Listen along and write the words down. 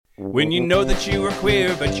When you know that you are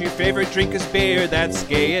queer, but your favorite drink is beer, that's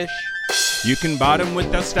gayish. You can bottom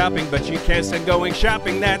without stopping, but you can't stand going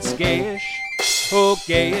shopping, that's gayish. Oh,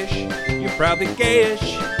 gayish, you're probably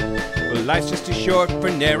gayish. Well, life's just too short for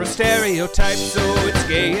narrow stereotypes, so it's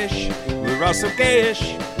gayish. We're also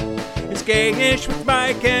gayish. It's Gayish with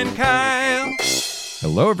Mike and Kyle.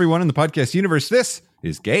 Hello, everyone in the podcast universe. This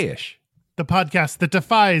is Gayish, the podcast that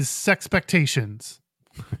defies sexpectations.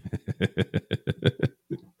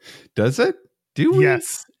 Does it? Do we?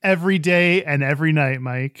 Yes, every day and every night,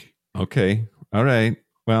 Mike. Okay. All right.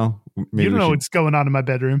 Well, maybe you don't know what's going on in my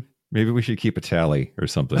bedroom. Maybe we should keep a tally or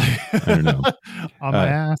something. I don't know. On my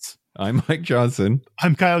ass. I'm Mike Johnson.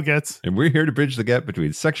 I'm Kyle Getz. And we're here to bridge the gap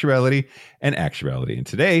between sexuality and actuality. And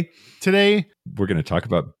today, we're going to talk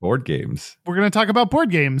about board games. We're going to talk about board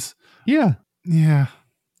games. Yeah. Yeah.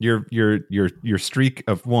 Your streak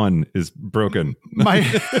of one is broken.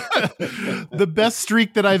 The best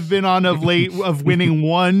streak that I've been on of late of winning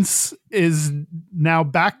once is now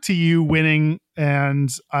back to you winning, and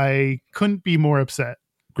I couldn't be more upset.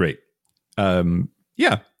 Great.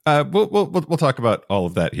 Yeah. We'll talk about all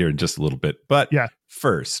of that here in just a little bit. But yeah.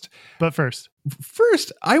 First,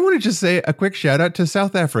 I want to just say a quick shout out to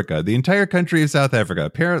South Africa, the entire country of South Africa.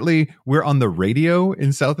 Apparently, we're on the radio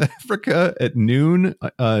in South Africa at noon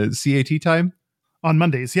CAT time. On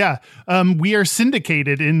Mondays, yeah. We are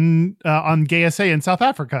syndicated on GaySA in South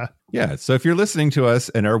Africa. Yeah, so if you're listening to us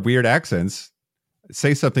and our weird accents,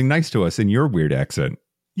 say something nice to us in your weird accent.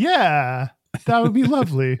 Yeah, that would be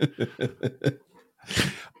lovely.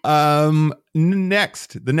 The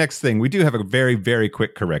next thing, we do have a very, very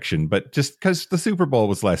quick correction, but just because the Super Bowl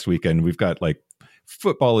was last weekend, we've got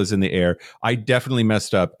football is in the air. I definitely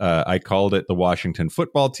messed up. I called it the Washington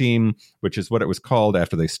football team, which is what it was called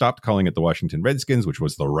after they stopped calling it the Washington Redskins, which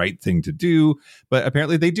was the right thing to do. But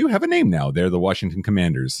apparently they do have a name now. They're the Washington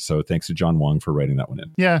Commanders. So thanks to John Wong for writing that one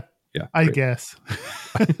in. Yeah. I great. guess.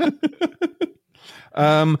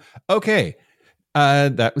 Okay.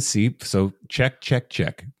 That was so check.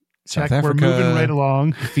 South Africa, we're moving right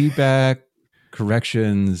along. Feedback,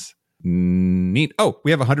 corrections, neat. Oh,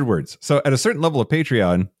 we have 100 words. So at a certain level of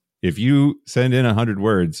Patreon, if you send in 100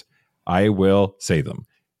 words, I will say them.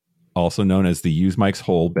 Also known as the Use Mike's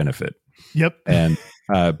Whole benefit. Yep. And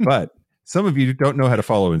but some of you don't know how to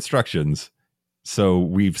follow instructions, so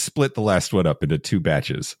we've split the last one up into 2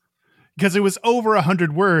 batches. Because it was over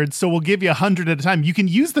 100 words, so we'll give you 100 at a time. You can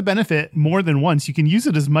use the benefit more than once. You can use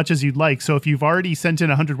it as much as you'd like. So if you've already sent in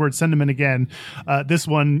 100 words, send them in again. This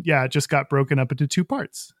one, just got broken up into 2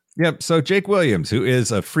 parts. Yep. So Jake Williams, who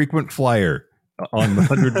is a frequent flyer on the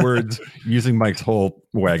 100 words using Mike's whole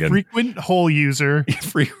wagon. Frequent whole user.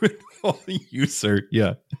 Frequent whole user.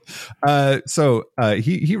 Yeah. So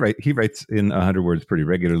he writes in 100 words pretty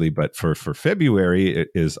regularly, but for February, it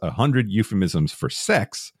is 100 euphemisms for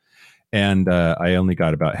sex. And I only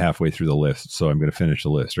got about halfway through the list, so I'm going to finish the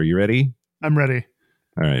list. Are you ready? I'm ready.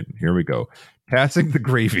 All right, here we go. Passing the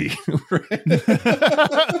gravy.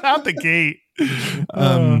 Out the gate.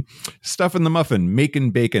 Stuffing the muffin,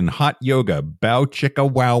 making bacon, hot yoga, bow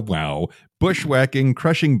chicka wow wow, bushwhacking,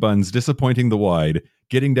 crushing buns, disappointing the wide,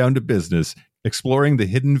 getting down to business, exploring the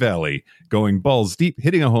hidden valley, going balls deep,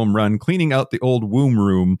 hitting a home run, cleaning out the old womb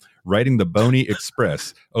room, riding the Boney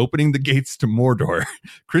Express, opening the gates to Mordor,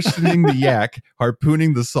 christening the yak,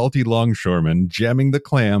 harpooning the salty longshoreman, jamming the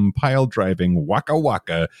clam, pile driving, waka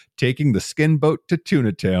waka, taking the skin boat to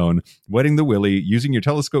Tuna Town, wetting the willy, using your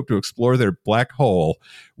telescope to explore their black hole,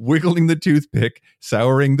 wiggling the toothpick,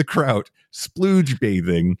 souring the kraut, splooge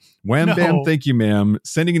bathing, wham bam thank you ma'am,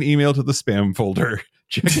 sending an email to the spam folder,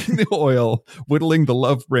 checking the oil, whittling the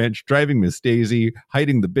love branch, driving Miss Daisy,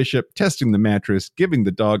 hiding the bishop, testing the mattress, giving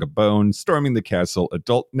the dog a bone, storming the castle,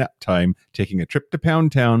 adult nap time, taking a trip to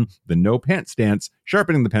Pound Town, the no pants dance,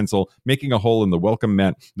 sharpening the pencil, making a hole in the welcome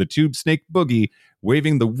mat, the tube snake boogie,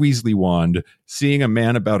 waving the Weasley wand, seeing a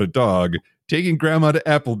man about a dog, taking grandma to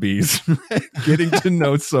Applebee's, getting to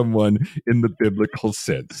know someone in the biblical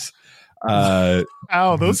sense. Ow,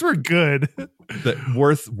 those were good.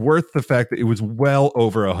 Worth the fact that it was well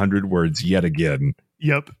over 100 words yet again.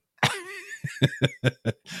 Yep.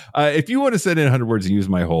 If you want to send in 100 words and use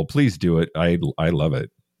my whole, please do it. I love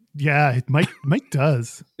it. Yeah, Mike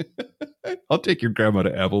does. I'll take your grandma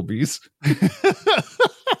to Applebee's.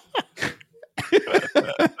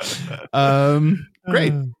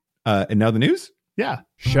 Great. And now the news? Yeah.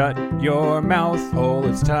 Shut your mouth hole.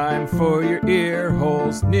 It's time for your ear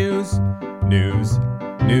holes. News.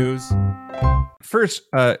 First,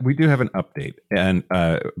 we do have an update, and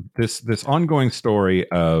this ongoing story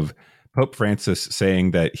of Pope Francis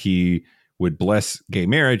saying that he would bless gay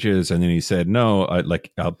marriages, and then he said, no,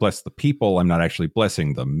 I'll bless the people. I'm not actually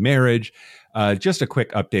blessing the marriage. Just a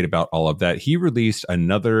quick update about all of that. He released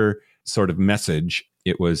another sort of message.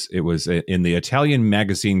 It was in the Italian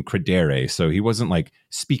magazine Credere. So he wasn't like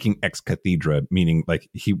speaking ex cathedra, meaning like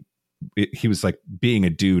he was like being a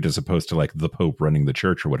dude as opposed to like the Pope running the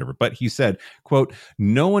church or whatever. But he said, quote,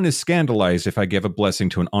 no one is scandalized if I give a blessing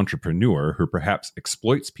to an entrepreneur who perhaps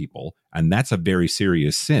exploits people, and that's a very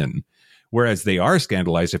serious sin. Whereas they are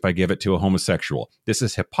scandalized if I give it to a homosexual. This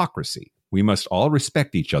is hypocrisy. We must all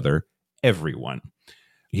respect each other, everyone.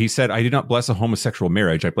 He said, I do not bless a homosexual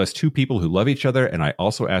marriage. I bless two people who love each other, and I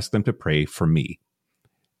also ask them to pray for me.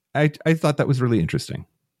 I thought that was really interesting.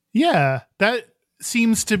 Yeah, that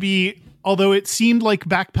seems to be, although it seemed like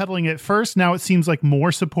backpedaling at first, now it seems like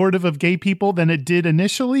more supportive of gay people than it did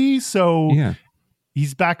initially. So yeah,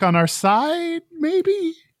 he's back on our side,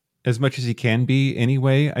 maybe? As much as he can be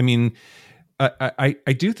anyway. I mean, I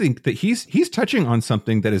do think that he's touching on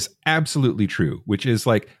something that is absolutely true, which is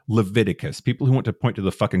like Leviticus. People who want to point to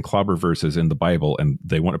the fucking clobber verses in the Bible and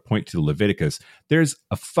they want to point to Leviticus. There's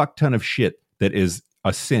a fuck ton of shit that is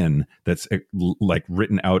a sin that's like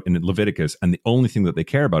written out in Leviticus, and the only thing that they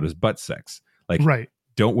care about is butt sex. Like, right.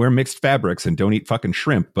 Don't wear mixed fabrics and don't eat fucking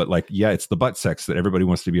shrimp. But like, yeah, it's the butt sex that everybody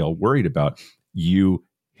wants to be all worried about. You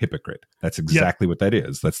hypocrite. That's exactly what that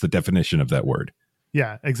is. That's the definition of that word.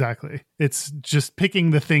 Yeah, exactly. It's just picking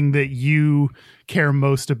the thing that you care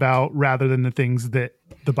most about rather than the things that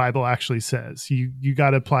the Bible actually says. You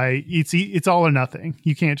got to apply. It's all or nothing.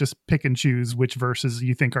 You can't just pick and choose which verses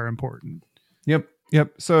you think are important. Yep.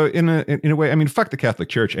 So in a way, I mean, fuck the Catholic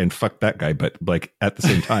Church and fuck that guy, but like at the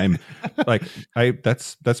same time, like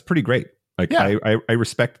that's pretty great. Like I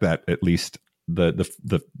respect that. At least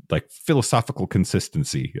the like philosophical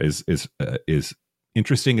consistency is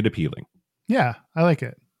interesting and appealing. Yeah, I like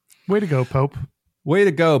it. Way to go, Pope. Way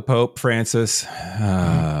to go, Pope Francis.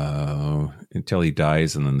 Until he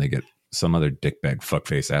dies, and then they get some other dickbag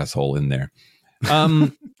fuckface asshole in there.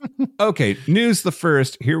 Okay, news the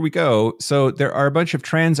first. Here we go. So there are a bunch of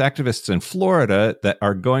trans activists in Florida that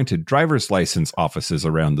are going to driver's license offices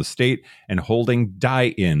around the state and holding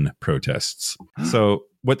die-in protests. So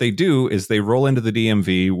what they do is they roll into the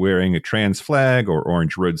DMV wearing a trans flag or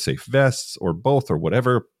orange road safe vests or both or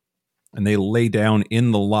whatever. And they lay down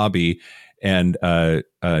in the lobby and try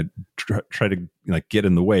to like get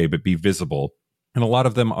in the way, but be visible. And a lot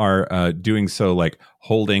of them are doing so like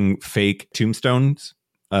holding fake tombstones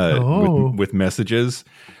with messages.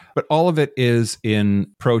 But all of it is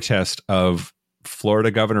in protest of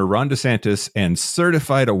Florida Governor Ron DeSantis and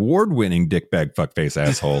certified award-winning dickbag fuckface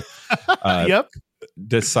asshole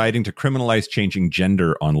deciding to criminalize changing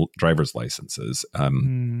gender on driver's licenses.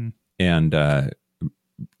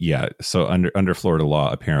 Yeah, so under Florida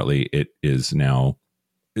law, apparently it is now.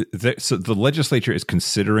 So the legislature is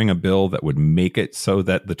considering a bill that would make it so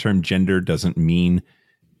that the term gender doesn't mean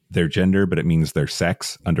their gender, but it means their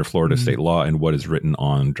sex under Florida state law and what is written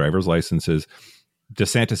on driver's licenses.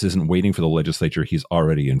 DeSantis isn't waiting for the legislature. He's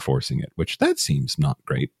already enforcing it, which that seems not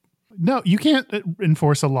great. No, you can't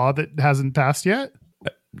enforce a law that hasn't passed yet.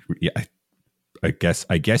 Yeah, I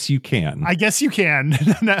guess you can. I guess you can.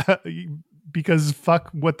 Because fuck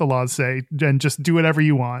what the laws say and just do whatever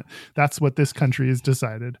you want. That's what this country has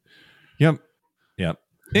decided. Yep.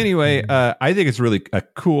 Anyway, I think it's really a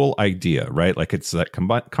cool idea, right? Like it's that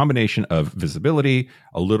combination of visibility,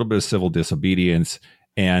 a little bit of civil disobedience,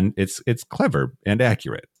 and it's clever and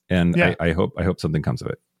accurate. And I hope something comes of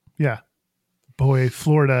it. Yeah. Boy,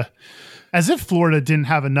 Florida. As if Florida didn't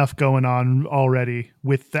have enough going on already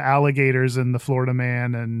with the alligators and the Florida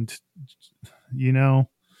man and,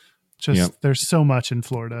 there's so much in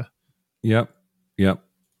Florida. Yep.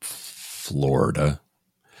 Florida.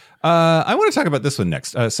 I want to talk about this one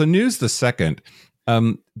next. So news the second.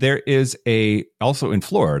 There is also in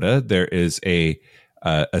Florida, there is a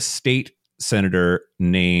state senator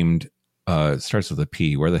named, starts with a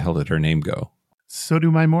P. Where the hell did her name go? So do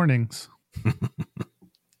my mornings.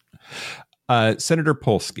 Senator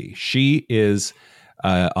Polsky. She is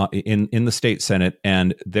in the state Senate.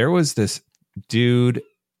 And there was this dude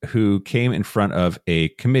who came in front of a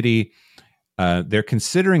committee. They're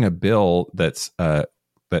considering a bill that's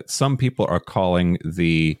that some people are calling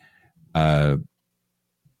the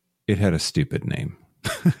it had a stupid name.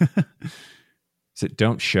 Is it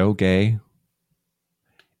Don't Show Gay?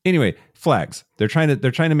 Anyway, flags. They're trying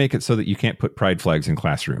to make it so that you can't put pride flags in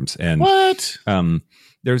classrooms. And what?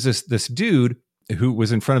 There's this dude who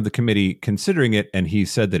was in front of the committee considering it, and he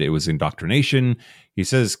said that it was indoctrination. He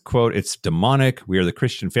says, quote, "It's demonic. We are the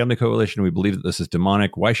Christian Family Coalition. We believe that this is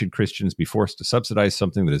demonic. Why should Christians be forced to subsidize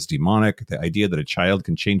something that is demonic? The idea that a child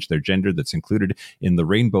can change their gender that's included in the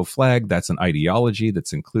rainbow flag, that's an ideology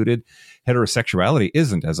that's included. Heterosexuality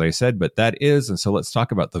isn't, as I said, but that is. And so let's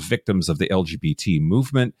talk about the victims of the LGBT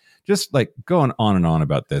movement." Just like going on and on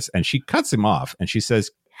about this. And she cuts him off and she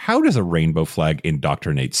says, "How does a rainbow flag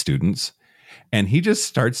indoctrinate students?" And he just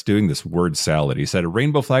starts doing this word salad. He said, "A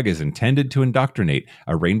rainbow flag is intended to indoctrinate.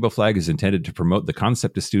 A rainbow flag is intended to promote the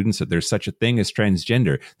concept to students that there's such a thing as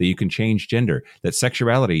transgender, that you can change gender, that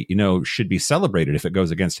sexuality, should be celebrated if it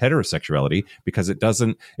goes against heterosexuality, because it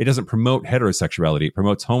doesn't promote heterosexuality. It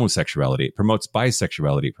promotes homosexuality. It promotes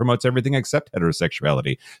bisexuality. It promotes everything except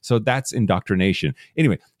heterosexuality. So that's indoctrination."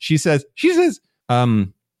 Anyway, she says,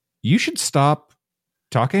 "You should stop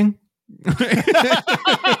talking."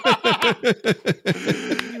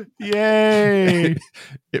 Yay.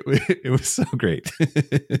 It was so great.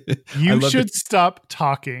 You should stop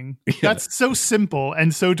talking. Yeah. That's so simple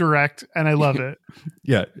and so direct, and I love it.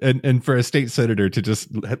 Yeah, and for a state senator to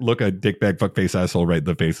just look a dickbag fuckface asshole right in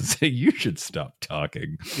the face and say, "You should stop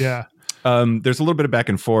talking." Yeah. There's a little bit of back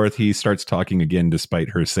and forth. He starts talking again despite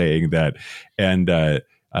her saying that, and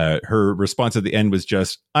her response at the end was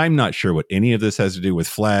just, "I'm not sure what any of this has to do with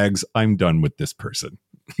flags. I'm done with this person."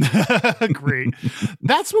 Great.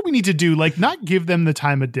 That's what we need to do. Like, not give them the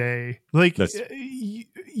time of day. Like,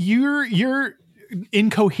 your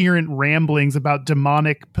incoherent ramblings about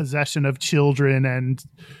demonic possession of children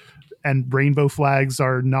and rainbow flags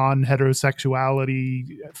are non-heterosexuality,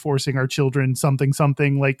 forcing our children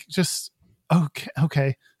something, like, just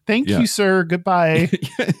okay. Thank you, sir. Goodbye.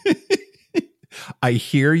 I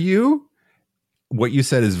hear you. What you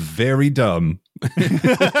said is very dumb.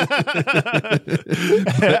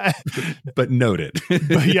 but noted.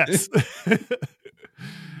 But yes.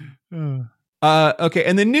 Okay,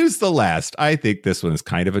 and the news the last. I think this one is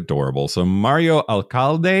kind of adorable. So Mario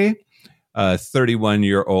Alcalde, a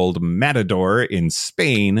 31-year-old matador in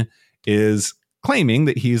Spain, is claiming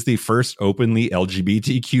that he's the first openly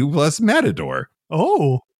LGBTQ plus matador.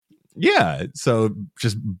 Oh. Yeah, so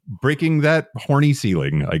just breaking that horny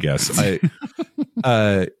ceiling, I guess.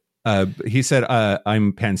 He said,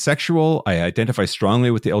 "I'm pansexual. I identify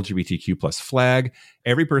strongly with the LGBTQ plus flag.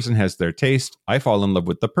 Every person has their taste. I fall in love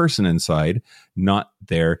with the person inside, not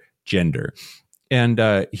their gender."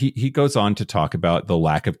 And he goes on to talk about the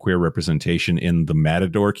lack of queer representation in the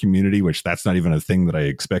matador community, which that's not even a thing that I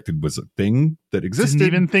expected was a thing that existed.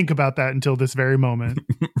 Didn't even think about that until this very moment.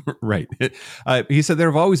 Right. He said there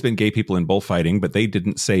have always been gay people in bullfighting, but they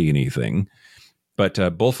didn't say anything.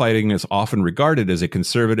 But bullfighting is often regarded as a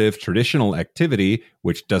conservative, traditional activity,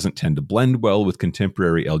 which doesn't tend to blend well with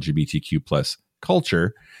contemporary LGBTQ plus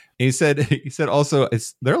culture. He said also,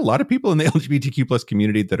 there are a lot of people in the LGBTQ plus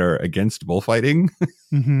community that are against bullfighting,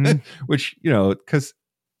 mm-hmm. which, because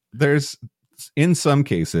there's, in some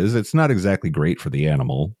cases, it's not exactly great for the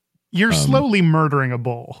animal. You're slowly murdering a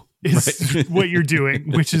bull is right. What you're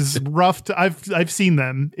doing, which is rough. I've seen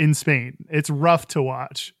them in Spain. It's rough to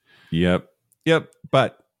watch. Yep.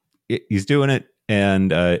 But he's doing it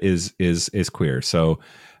and is queer. So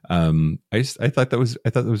I thought that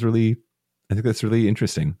was really. I think that's really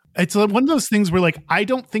interesting. It's one of those things where, like, I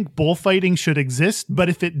don't think bullfighting should exist, but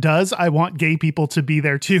if it does, I want gay people to be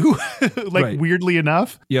there too. Right. Weirdly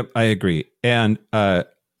enough. Yep, I agree. And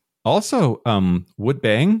also, Wood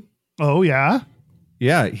Bang. Oh yeah,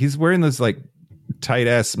 yeah. He's wearing those like tight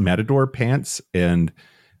ass matador pants and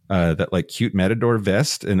that like cute matador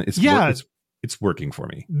vest, and it's working for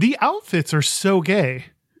me. The outfits are so gay.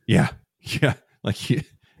 Yeah. Like.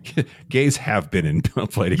 Gays have been in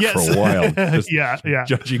bullfighting for a while. Yeah.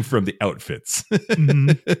 Judging from the outfits.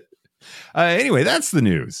 Mm-hmm. Anyway, that's the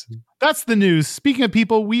news. Speaking of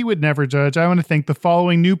people we would never judge, I want to thank the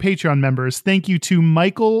following new Patreon members. Thank you to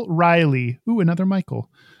Michael Riley. Ooh, another Michael.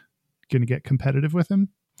 Gonna get competitive with him?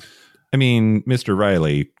 I mean, Mr.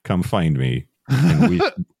 Riley, come find me. And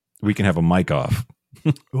we can have a mic off.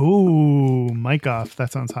 Ooh, mic off.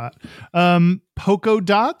 That sounds hot. Poco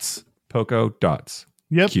Dots.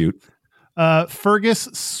 Yep. Cute. Fergus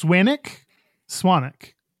Swanick. Fergus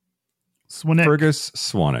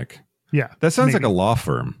Swanick. Yeah. That sounds like a law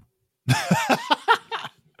firm.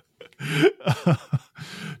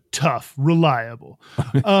 Tough, reliable.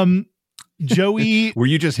 Joey. Were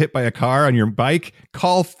you just hit by a car on your bike?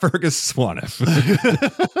 Call Fergus Swanick.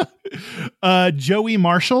 Joey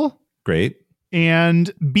Marshall. Great.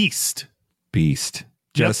 And Beast.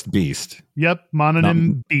 Just Beast. Yep.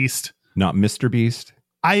 Mononym Beast. Not Mr. Beast.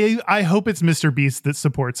 I hope it's Mr. Beast that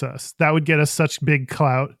supports us. That would get us such big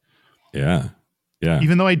clout. Yeah. Yeah.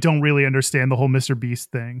 Even though I don't really understand the whole Mr.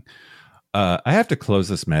 Beast thing. I have to close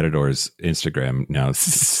this Matador's Instagram now.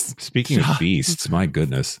 Speaking of beasts, my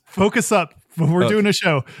goodness. Focus up. We're doing a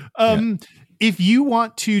show. If you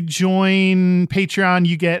want to join Patreon,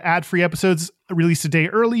 you get ad-free episodes released a day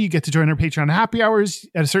early. You get to join our Patreon happy hours.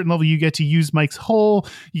 At a certain level, you get to use Mike's hole.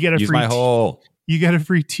 You get a free hole. You get a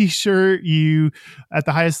free t-shirt. You, at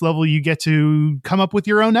the highest level, you get to come up with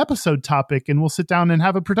your own episode topic, and we'll sit down and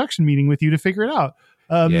have a production meeting with you to figure it out.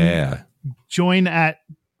 Join at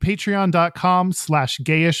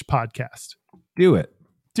patreon.com/gayish podcast. Do it.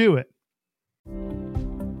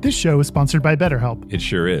 This show is sponsored by BetterHelp. It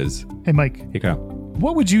sure is. Hey, Mike. Hey, Kyle.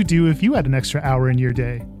 What would you do if you had an extra hour in your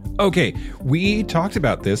day? Okay, we talked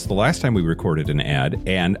about this the last time we recorded an ad,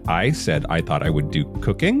 and I said I thought I would do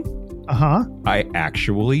cooking. Uh-huh. I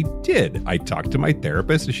actually did. I talked to my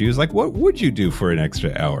therapist, and she was like, what would you do for an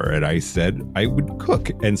extra hour? And I said I would cook.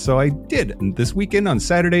 And so I did. And this weekend on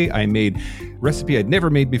Saturday, I made a recipe I'd never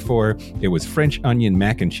made before. It was French onion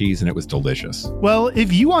mac and cheese, and it was delicious. Well,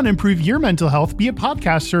 if you want to improve your mental health, be a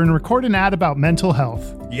podcaster and record an ad about mental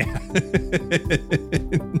health. Yeah.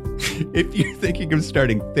 If you're thinking of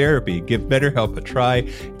starting therapy, give BetterHelp a try.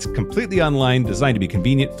 It's completely online, designed to be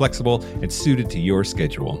convenient, flexible, and suited to your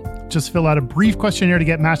schedule. Just fill out a brief questionnaire to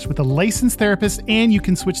get matched with a licensed therapist, and you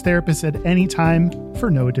can switch therapists at any time for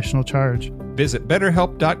no additional charge. Visit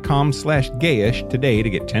betterhelp.com/gayish today to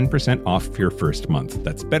get 10% off your first month.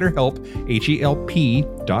 That's BetterHelp,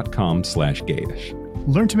 HELP.com/gayish.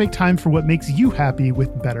 Learn to make time for what makes you happy with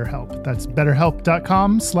BetterHelp. That's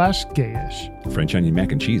betterhelp.com/gayish. French onion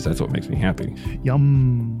mac and cheese, that's what makes me happy.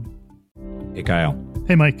 Yum. Hey, Kyle.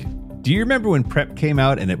 Hey, Mike. Do you remember when Prep came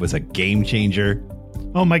out and it was a game changer?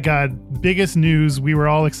 Oh my God. Biggest news. We were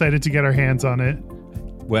all excited to get our hands on it.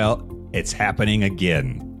 Well, it's happening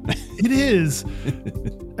again. It is.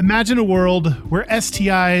 Imagine a world where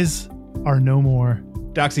STIs are no more.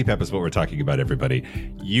 DoxyPep is what we're talking about, everybody.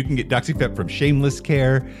 You can get DoxyPep from Shameless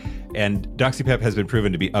Care, and DoxyPep has been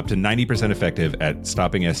proven to be up to 90% effective at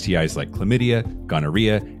stopping STIs like chlamydia,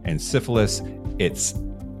 gonorrhea, and syphilis. It's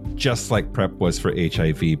just like Prep was for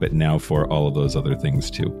HIV, but now for all of those other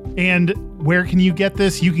things too. And where can you get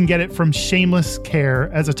this? You can get it from Shameless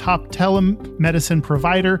Care. As a top telemedicine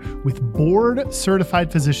provider with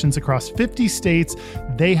board-certified physicians across 50 states,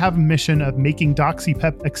 they have a mission of making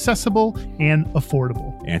DoxyPep accessible and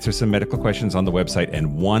affordable. Answer some medical questions on the website,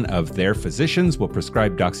 and one of their physicians will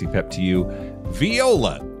prescribe DoxyPep to you.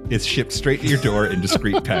 Viola is shipped straight to your door in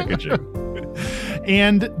discreet packaging.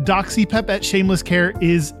 And DoxyPep at Shameless Care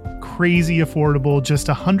is crazy affordable, just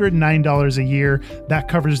 $109 a year. That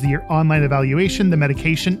covers your online evaluation, the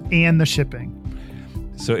medication, and the shipping.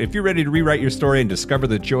 So if you're ready to rewrite your story and discover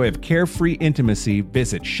the joy of carefree intimacy,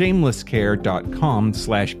 visit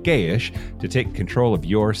shamelesscare.com/gayish to take control of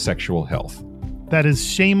your sexual health. That is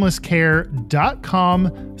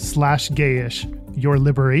shamelesscare.com/gayish. Your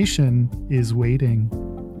liberation is waiting.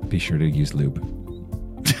 Be sure to use lube.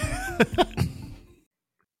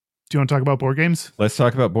 Do you want to talk about board games? Let's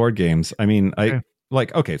talk about board games. I mean, so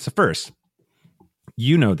first,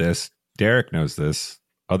 you know this, Derek knows this,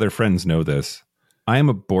 other friends know this. I am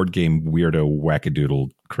a board game weirdo,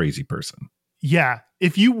 wackadoodle, crazy person. Yeah.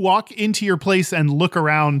 If you walk into your place and look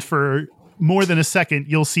around for more than a second,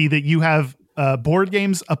 you'll see that you have board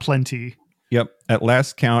games aplenty. Yep. At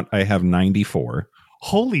last count, I have 94.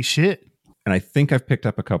 Holy shit. And I think I've picked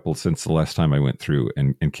up a couple since the last time I went through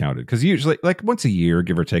and counted. Because usually, like once a year,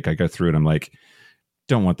 give or take, I go through and I'm like,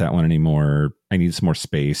 don't want that one anymore. I need some more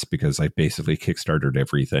space because I basically kickstarted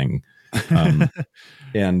everything. But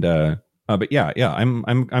yeah, I'm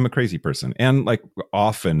a crazy person, and like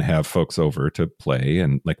often have folks over to play,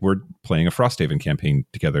 and like we're playing a Frosthaven campaign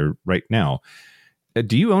together right now.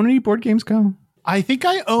 Do you own any board games, Kyle? I think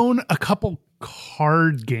I own a couple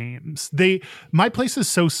card games. My place is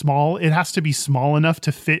so small, it has to be small enough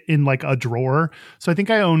to fit in like a drawer. So I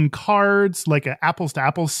think I own cards, like an apples to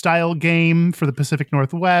apples style game for the Pacific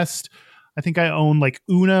Northwest. I think I own like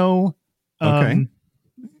Uno. Okay.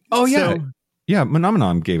 Yeah,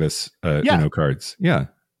 Monomonom gave us Uno cards. Yeah.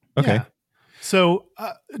 Okay. Yeah. So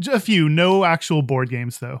a few, no actual board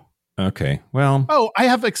games though. Okay. Well. Oh, I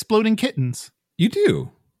have Exploding Kittens. You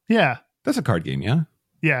do? Yeah. That's a card game, yeah?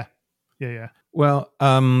 Yeah. Well,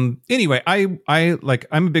 anyway, I'm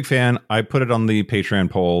a big fan. I put it on the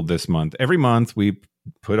Patreon poll this month. Every month we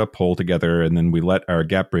put a poll together, and then we let our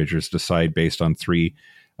Gap Bridgers decide based on three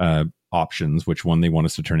options which one they want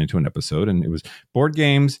us to turn into an episode. And it was board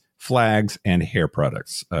games, flags, and hair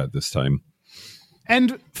products this time.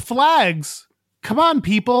 And flags come on,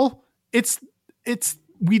 people.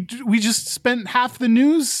 We just spent half the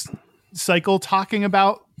news cycle talking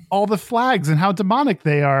about all the flags and how demonic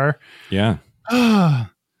they are. Yeah. I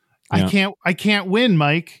can't win,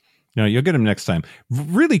 Mike. No, you'll get them next time.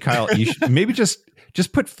 Really, Kyle, you should maybe just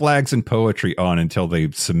put flags and poetry on until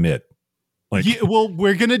they submit. Like, yeah, well,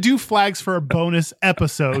 we're going to do flags for a bonus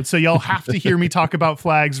episode. So y'all have to hear me talk about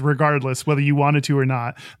flags regardless, whether you wanted to or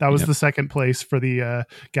not. That was the second place for the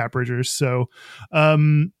Gap Bridgers. So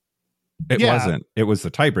it wasn't. It was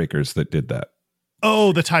the tiebreakers that did that.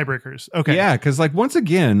 Oh, the tiebreakers. Okay. Yeah, because like once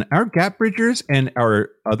again, our Gap Bridgers and our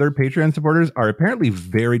other Patreon supporters are apparently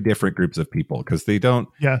very different groups of people because they don't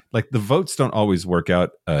like the votes don't always work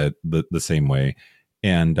out the same way.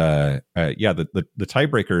 And the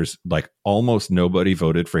tiebreakers, like almost nobody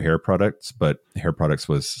voted for hair products, but hair products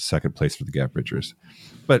was second place for the Gap Bridgers.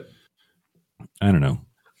 But I don't know.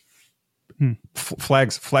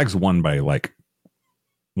 Flags won by like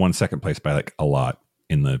 1 second place by like a lot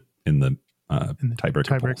in the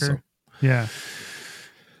tiebreaker. Poll, so. Yeah.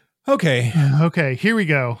 Okay. Okay. Here we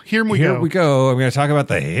go. Here we go. I'm going to talk about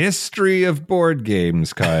the history of board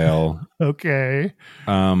games, Kyle. Okay.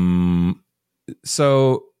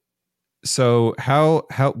 So how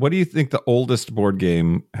what do you think the oldest board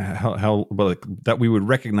game how like, that we would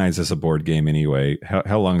recognize as a board game anyway?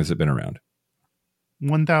 How long has it been around?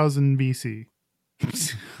 1000 BC.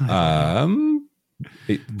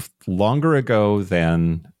 Longer ago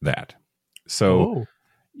than that. So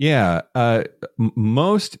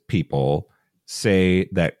most people say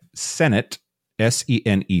that Senet,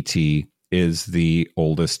 Senet, is the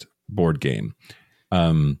oldest board game.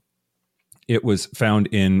 It was found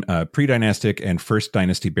in pre-dynastic and first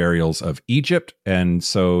dynasty burials of Egypt, and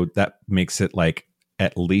so that makes it like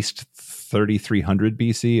at least 3300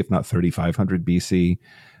 BC, if not 3500 BC,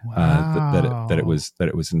 that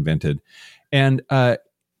it was invented. And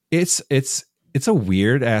it's a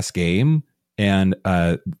weird ass game, and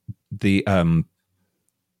we're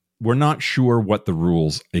not sure what the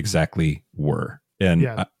rules exactly were,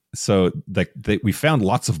 and so like we found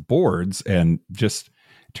lots of boards, and just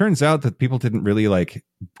turns out that people didn't really like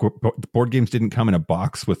board games didn't come in a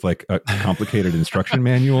box with like a complicated instruction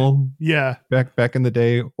manual. Yeah, back in the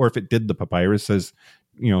day, or if it did, the papyrus says,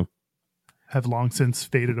 have long since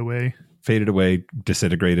faded away,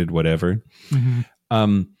 disintegrated, whatever.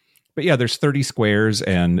 Mm-hmm. But yeah, there's 30 squares,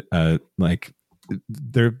 and like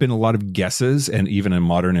there have been a lot of guesses and even a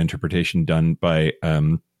modern interpretation done by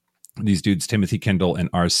these dudes, Timothy Kendall and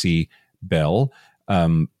R.C. Bell.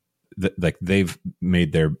 Like they've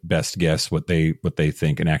made their best guess what they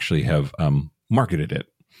think, and actually have marketed it.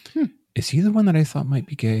 Is he the one that I thought might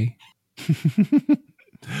be gay?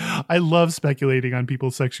 I love speculating on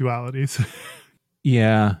people's sexualities.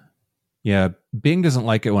 Yeah. Bing doesn't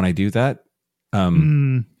like it when I do that.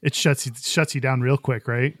 It shuts you down real quick,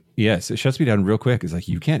 right? Yes, it shuts me down real quick. It's like,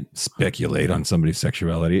 you can't speculate on somebody's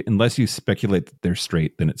sexuality unless you speculate that they're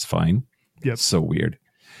straight. Then it's fine. Yep. It's so weird.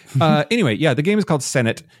 Anyway, the game is called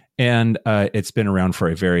Senet, and it's been around for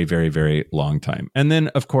a very, very, very long time. And then,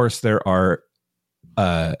 of course, there are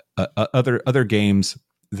other games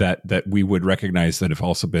that we would recognize that have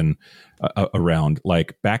also been around.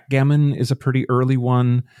 Like backgammon is a pretty early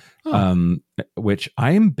one, which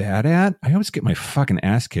I am bad at. I always get my fucking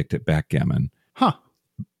ass kicked at backgammon.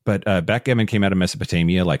 But backgammon came out of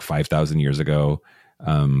Mesopotamia like 5,000 years ago,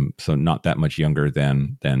 so not that much younger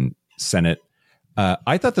than Senet.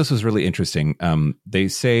 I thought this was really interesting. They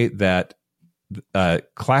say that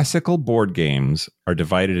classical board games are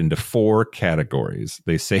divided into 4 categories.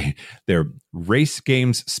 They say they're race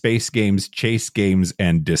games, space games, chase games,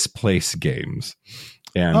 and displace games.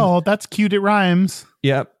 And that's cute. It rhymes.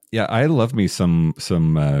 Yeah. I love me some.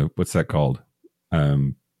 What's that called?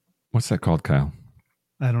 What's that called, Kyle?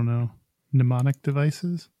 I don't know. Mnemonic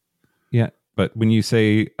devices. Yeah, but when you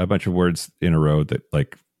say a bunch of words in a row that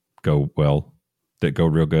like go well, that go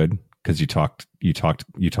real good because you talked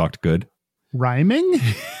good. Rhyming?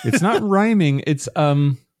 It's not rhyming. It's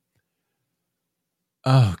oh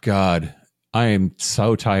God, I am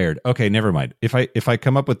so tired. Okay, never mind. If I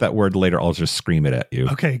come up with that word later, I'll just scream it at you.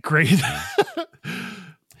 Okay, great.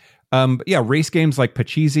 But yeah, race games like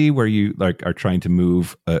Pachisi, where you like are trying to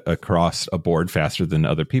move across a board faster than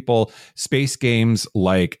other people. Space games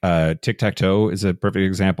like tic-tac-toe is a perfect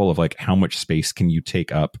example of like how much space can you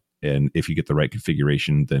take up, and if you get the right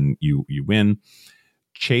configuration, then you win.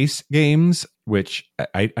 Chase games, which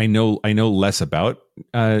I know less about,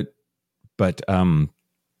 but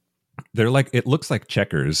they're like, it looks like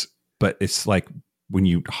checkers, but it's like when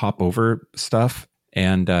you hop over stuff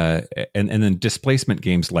And then displacement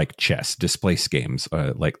games like chess, displace games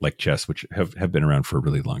like chess, which have been around for a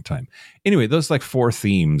really long time. Anyway, those like 4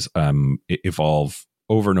 themes evolve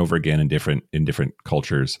over and over again in different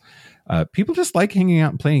cultures. People just like hanging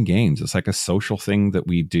out and playing games. It's like a social thing that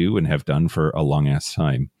we do and have done for a long ass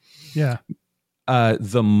time. Yeah.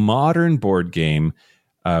 The modern board game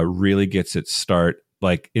really gets its start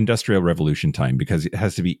like Industrial Revolution time, because it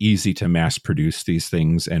has to be easy to mass produce these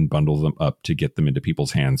things and bundle them up to get them into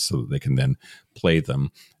people's hands so that they can then play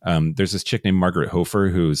them. There's this chick named Margaret Hofer,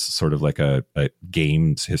 who's sort of like a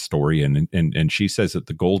games historian. And she says that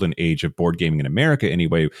the golden age of board gaming in America,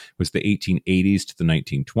 anyway, was the 1880s to the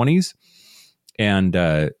 1920s.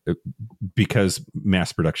 And because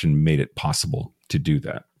mass production made it possible to do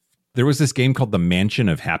that. There was this game called The Mansion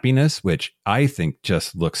of Happiness, which I think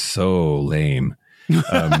just looks so lame.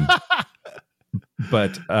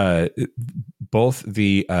 But both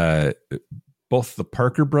the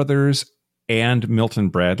Parker brothers and Milton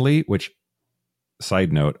Bradley, which,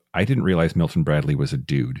 side note, I didn't realize Milton Bradley was a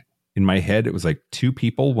dude. In my head, it was like 2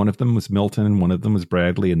 people. One of them was Milton and one of them was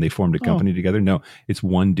Bradley, and they formed a company together. No, it's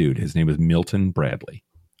one dude. His name is Milton Bradley.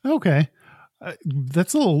 Okay.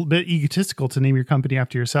 That's a little bit egotistical to name your company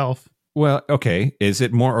after yourself. Well, okay. Is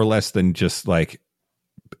it more or less than just like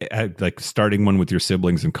starting one with your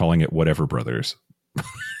siblings and calling it whatever brothers?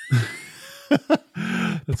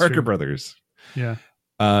 Parker true. Brothers. Yeah.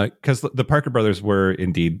 Because the Parker brothers were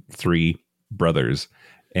indeed 3 brothers.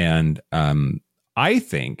 And I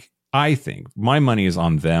think my money is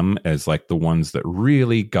on them as like the ones that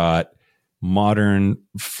really got modern,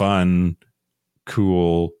 fun,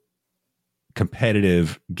 cool,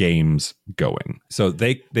 competitive games going. So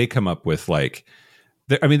they come up with like,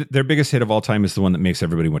 their biggest hit of all time is the one that makes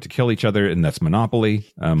everybody want to kill each other, and that's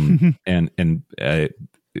Monopoly. And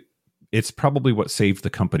it's probably what saved the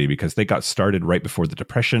company, because they got started right before the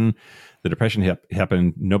Depression. The Depression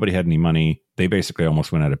happened. Nobody had any money. They basically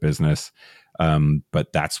almost went out of business.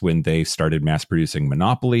 But that's when they started mass producing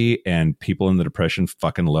Monopoly, and people in the Depression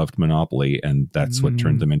fucking loved Monopoly, and that's what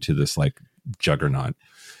turned them into this like juggernaut.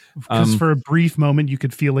 Because for a brief moment, you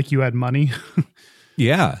could feel like you had money.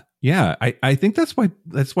 Yeah. I think that's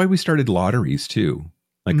why we started lotteries too.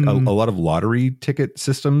 Like a lot of lottery ticket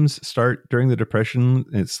systems start during the Depression.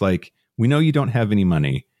 It's like, we know you don't have any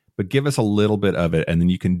money, but give us a little bit of it, and then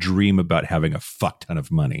you can dream about having a fuck ton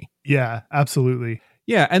of money. Yeah, absolutely.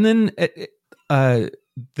 Yeah. And then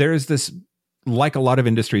there's this, like a lot of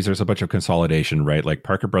industries, there's a bunch of consolidation, right? Like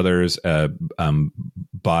Parker Brothers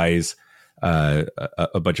buys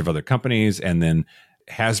a bunch of other companies, and then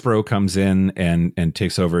Hasbro comes in and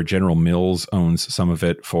takes over. General Mills owns some of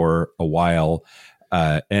it for a while.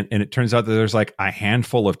 And it turns out that there's like a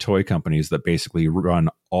handful of toy companies that basically run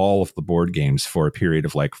all of the board games for a period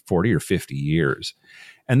of like 40 or 50 years.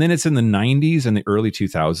 And then it's in the 90s and the early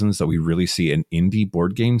 2000s that we really see an indie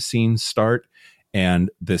board game scene start. And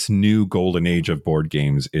this new golden age of board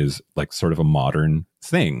games is like sort of a modern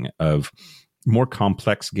thing of more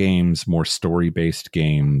complex games, more story-based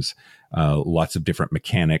games, lots of different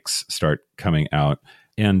mechanics start coming out.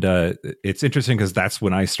 And it's interesting because that's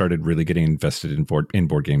when I started really getting invested in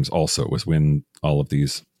board games also, was when all of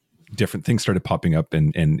these different things started popping up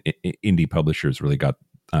and indie publishers really got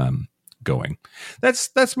going.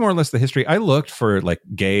 That's more or less the history. I looked for like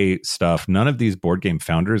gay stuff. None of these board game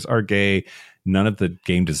founders are gay. None of the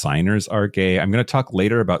game designers are gay. I'm going to talk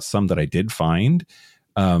later about some that I did find.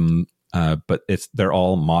 But they're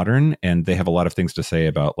all modern, and they have a lot of things to say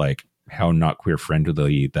about like how not queer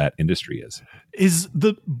friendly that industry is. Is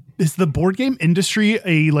the board game industry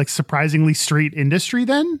a like surprisingly straight industry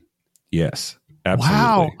then? Yes, absolutely.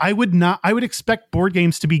 Wow. I would expect board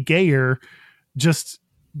games to be gayer, just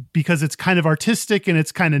because it's kind of artistic and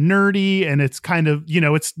it's kind of nerdy and it's kind of,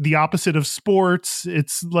 it's the opposite of sports.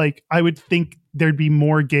 It's like, I would think there'd be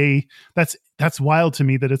more gay. That's wild to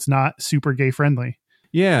me that it's not super gay friendly.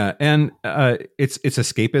 Yeah, and it's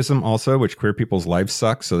escapism also, which queer people's lives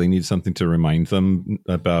suck, so they need something to remind them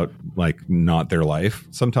about like not their life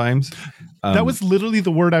sometimes. That was literally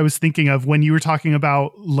the word I was thinking of when you were talking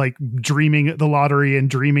about like dreaming the lottery and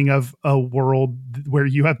dreaming of a world where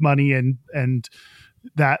you have money and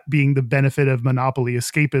that being the benefit of Monopoly.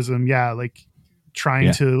 Escapism. Yeah, like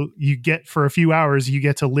trying to, you get for a few hours, you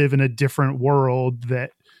get to live in a different world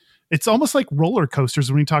that. It's almost like roller coasters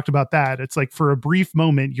when we talked about that. It's like for a brief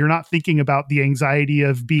moment, you're not thinking about the anxiety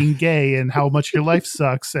of being gay and how much your life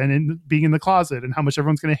sucks and being in the closet and how much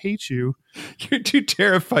everyone's going to hate you. You're too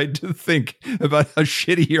terrified to think about how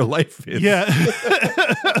shitty your life is. Yeah.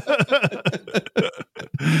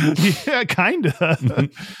 Yeah, kind of.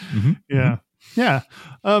 Mm-hmm. Yeah. Yeah.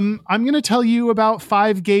 I'm going to tell you about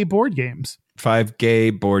 5 gay board games. 5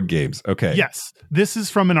 gay board games. Okay. Yes. This is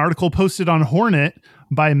from an article posted on Hornet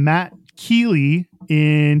by Matt Keeley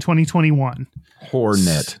in 2021.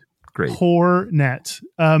 Hornet. Great. Hornet.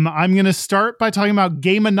 I'm going to start by talking about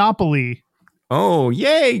Gay Monopoly. Oh,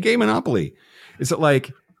 yay. Gay Monopoly. Is it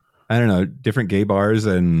like, I don't know, different gay bars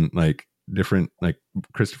and like different, like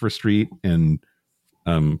Christopher Street and,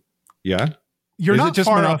 yeah. You're not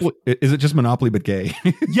far Monopoly? Is it just Monopoly but gay?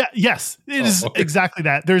 Yes, it is exactly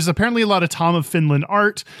that. There's apparently a lot of Tom of Finland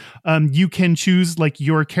art. You can choose like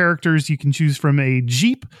your characters. You can choose from a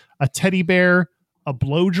Jeep, a teddy bear, a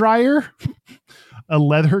blow dryer, a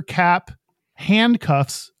leather cap,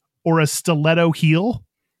 handcuffs, or a stiletto heel.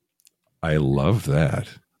 I love that.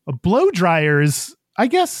 A blow dryer is, I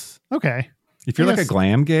guess, okay. If you're like a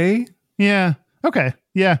glam gay? Yeah. Okay.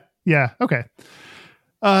 Yeah. Okay.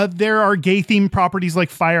 There are gay themed properties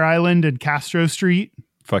like Fire Island and Castro Street.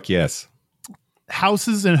 Fuck yes.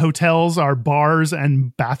 Houses and hotels are bars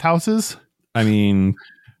and bathhouses. I mean,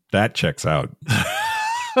 that checks out.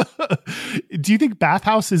 Do you think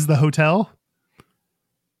bathhouse is the hotel?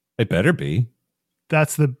 It better be.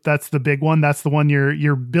 That's the big one. That's the one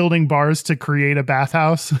you're building bars to create a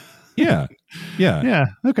bathhouse. Yeah.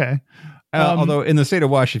 Okay. Although in the state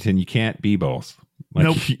of Washington, you can't be both. Like,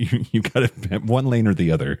 nope. You got to one lane or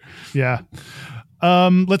the other. Yeah.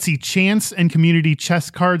 Let's see. Chance and community chess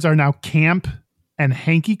cards are now camp and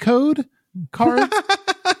hanky code cards.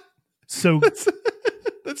 So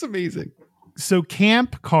that's amazing. So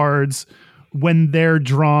camp cards, when they're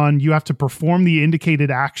drawn, you have to perform the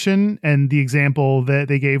indicated action. And the example that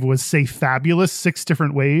they gave was say fabulous 6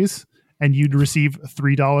 different ways, and you'd receive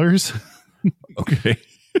 $3. Okay.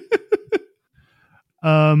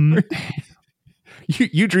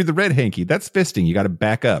 You drew the red hanky. That's fisting. You got to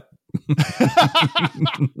back up.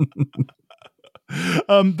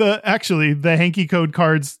 The hanky code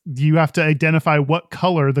cards, you have to identify what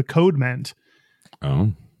color the code meant.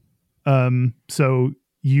 Oh. So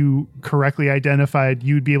you'd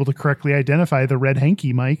be able to correctly identify the red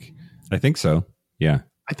hanky, Mike. I think so. Yeah.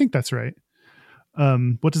 I think that's right.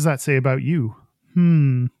 What does that say about you?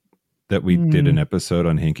 That we did an episode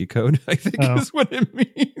on hanky code, I think is what it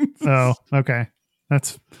means. Oh, okay.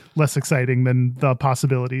 That's less exciting than the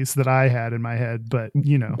possibilities that I had in my head, but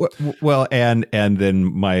you know. Well, and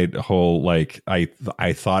then my whole, like, I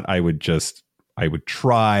thought I would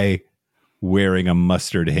try wearing a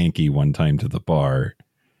mustard hanky one time to the bar,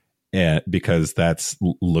 and because that's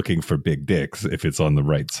looking for big dicks if it's on the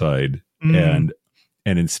right side, and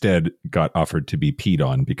instead got offered to be peed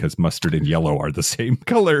on because mustard and yellow are the same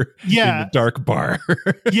color in the dark bar.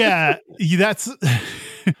 Yeah, that's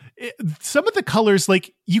some of the colors,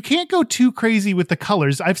 like you can't go too crazy with the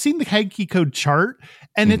colors. I've seen the hanky code chart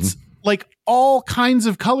and it's like all kinds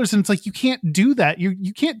of colors, and it's like you can't do that.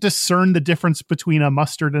 You can't discern the difference between a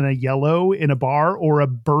mustard and a yellow in a bar, or a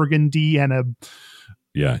burgundy and a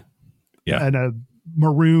and a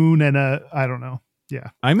maroon and a, I don't know.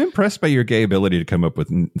 Yeah. I'm impressed by your gay ability to come up with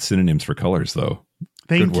synonyms for colors, though.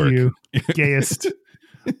 Thank you, gayest.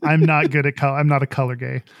 I'm not good at color. I'm not a color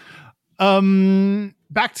gay.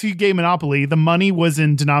 Back to Gay Monopoly. The money was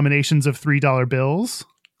in denominations of $3 bills.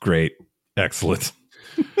 Great. Excellent.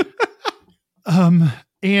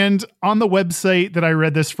 And on the website that I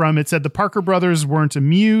read this from, it said the Parker brothers weren't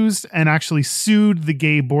amused and actually sued the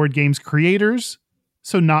gay board games creators.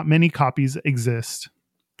 So not many copies exist.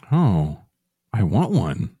 Oh, I want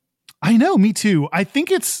one. I know, me too. I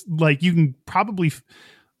think it's like you can probably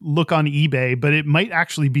look on eBay, but it might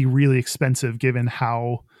actually be really expensive given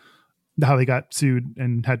how they got sued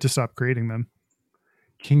and had to stop creating them.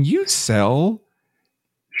 Can you sell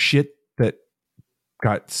shit that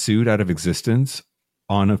got sued out of existence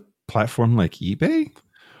on a platform like eBay?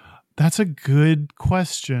 That's a good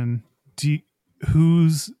question.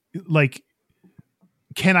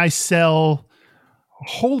 Can I sell?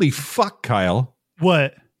 Holy fuck, Kyle.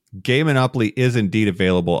 What? Gay Monopoly is indeed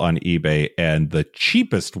available on eBay, and the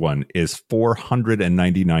cheapest one is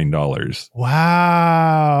 $499.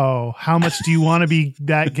 Wow. How much do you want to be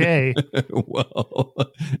that gay? Well,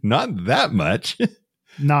 not that much.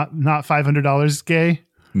 Not $500 gay?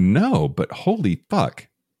 No, but holy fuck.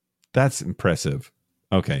 That's impressive.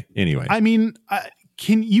 Okay, anyway. I mean,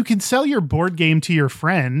 you can sell your board game to your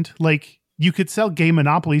friend. Like, you could sell Gay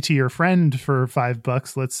Monopoly to your friend for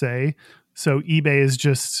 $5, let's say. So eBay is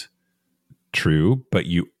just true, but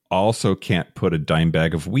you also can't put a dime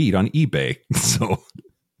bag of weed on eBay. So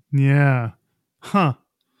yeah. Huh.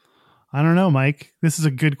 I don't know, Mike. This is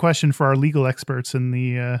a good question for our legal experts in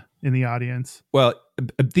the audience. Well,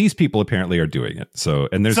 these people apparently are doing it. So,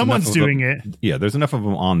 and there's Someone's enough doing of them, Yeah, there's enough of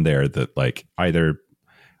them on there that like either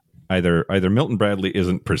Milton Bradley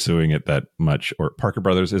isn't pursuing it that much, or Parker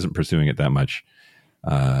Brothers isn't pursuing it that much,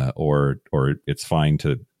 or it's fine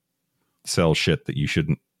to sell shit that you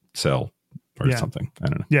shouldn't sell or something. I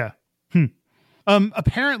don't know. Yeah.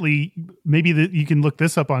 Apparently, maybe you can look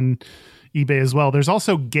this up on eBay as well. There's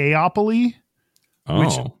also Gayopoly,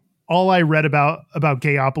 which all I read about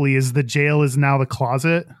Gayopoly is the jail is now the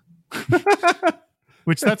closet,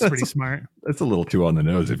 which that's pretty smart. That's a little too on the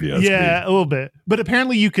nose if you ask me. Yeah, a little bit. But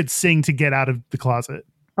apparently you could sing to get out of the closet.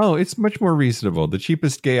 Oh, it's much more reasonable. The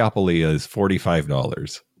cheapest Gayopoly is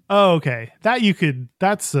 $45. Oh, okay.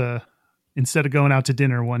 That's instead of going out to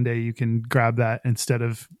dinner one day, you can grab that instead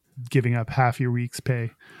of giving up half your week's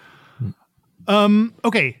pay.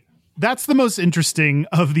 Okay. That's the most interesting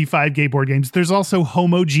of the 5 gay board games. There's also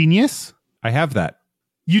Homogeneous. I have that.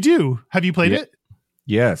 You do? Have you played it?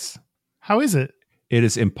 Yes. How is it? It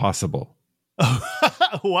is impossible.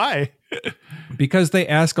 Why? Because they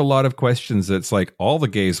ask a lot of questions that's like, all the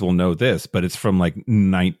gays will know this, but it's from like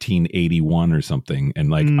 1981 or something. And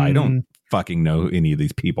like, I don't fucking know who any of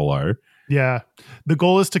these people are. Yeah. The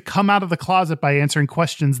goal is to come out of the closet by answering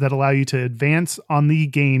questions that allow you to advance on the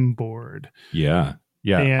game board. Yeah.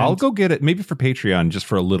 Yeah. And I'll go get it. Maybe for Patreon, just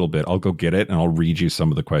for a little bit. I'll go get it and I'll read you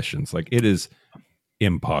some of the questions. Like, it is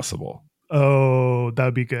impossible. Oh, that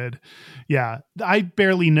would be good. Yeah. I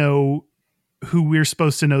barely know who we're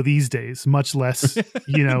supposed to know these days, much less,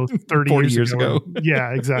 30 years ago.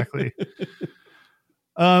 Yeah, exactly.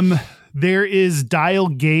 There is Dial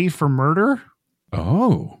Gay for Murder.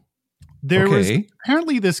 Oh. There was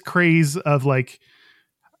apparently this craze of like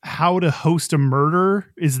how to host a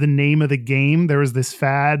murder is the name of the game. There was this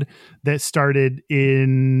fad that started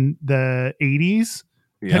in the 80s.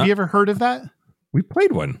 Yeah. Have you ever heard of that? We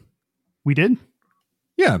played one. We did?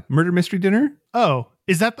 Yeah. Murder Mystery Dinner.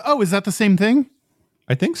 Is that the same thing?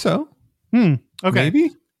 I think so. Okay.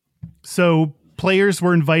 Maybe. So players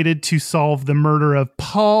were invited to solve the murder of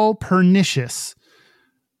Paul Pernicious,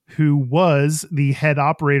 who was the head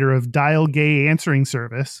operator of Dial Gay answering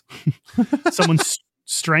service. Someone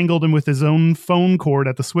strangled him with his own phone cord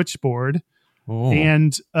at the switchboard. Oh.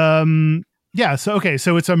 And so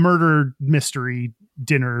it's a murder mystery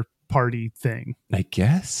dinner party thing, I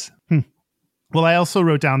guess. Well, I also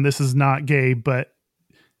wrote down this is not gay, but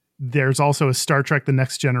there's also a Star Trek The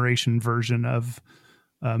Next Generation version of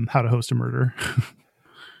How to Host a Murder.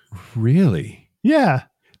 Really? Yeah.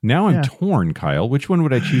 Now I'm torn, Kyle. Which one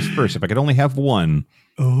would I choose first? If I could only have one.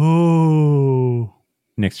 Oh.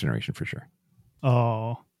 Next Generation for sure.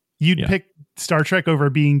 Oh. You'd pick Star Trek over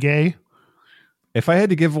being gay? If I had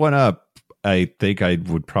to give one up, I think I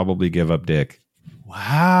would probably give up Dick.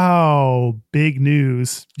 Wow. Big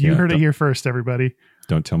news. You heard it here first, everybody.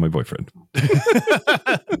 Don't tell my boyfriend.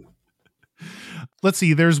 Let's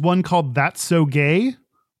see. There's one called That's So Gay,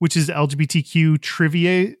 which is LGBTQ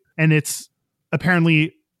trivia. And it's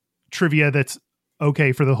apparently trivia that's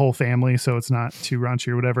okay for the whole family. So it's not too raunchy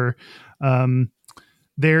or whatever.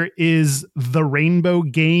 There is The Rainbow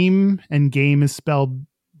Game, and game is spelled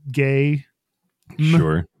gay.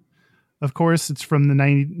 Sure. Of course, it's from the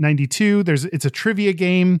 92. It's a trivia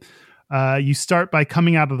game. You start by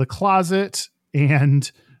coming out of the closet,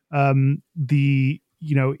 and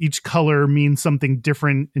each color means something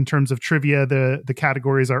different in terms of trivia. The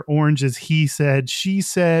categories are: orange is he said, she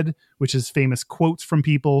said, which is famous quotes from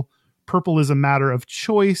people. Purple is a matter of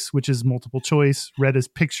choice, which is multiple choice. Red is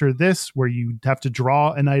picture this, where you have to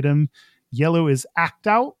draw an item. Yellow is act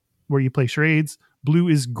out, where you play charades. Blue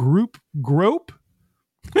is grope.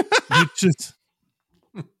 Which is,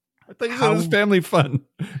 I thought you said it was family fun,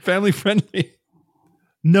 family friendly.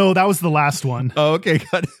 No, that was the last one. Oh, okay,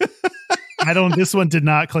 got it. This one did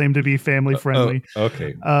not claim to be family friendly.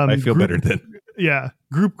 Okay. I feel better then. Yeah.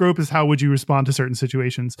 Grope is how would you respond to certain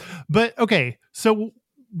situations. But okay. So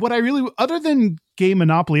what other than gay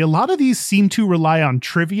Monopoly, a lot of these seem to rely on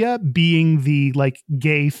trivia being the like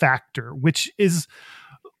gay factor, which is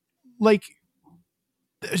like,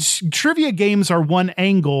 trivia games are one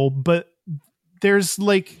angle, but there's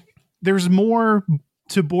more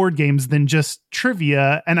to board games than just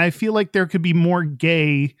trivia. And I feel like there could be more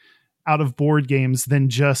gay out of board games than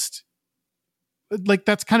just like,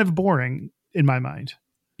 that's kind of boring in my mind.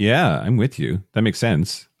 Yeah, I'm with you. That makes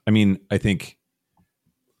sense. I mean, I think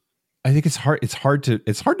it's hard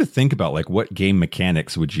to think about like what game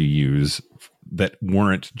mechanics would you use that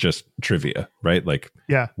weren't just trivia, right? Like,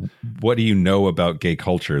 yeah, what do you know about gay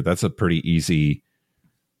culture? That's a pretty easy,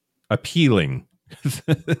 appealing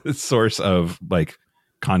source of like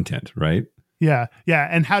content, right? Yeah.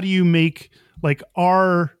 And how do you make like,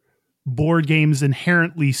 are board games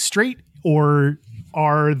inherently straight, or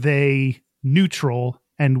are they neutral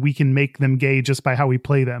and we can make them gay just by how we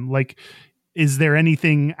play them? Like, is there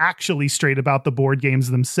anything actually straight about the board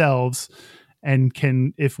games themselves? And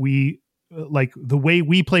if we like the way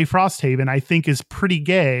we play Frosthaven, I think is pretty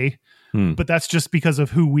gay, but that's just because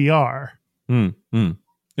of who we are. I mean,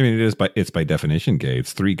 it's by definition gay.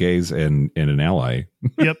 It's 3 gays and an ally.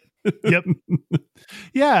 Yep.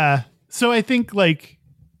 Yeah. So I think like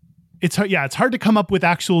it's hard to come up with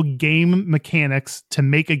actual game mechanics to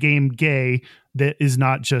make a game gay that is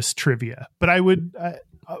not just trivia. But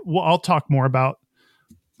I'll talk more about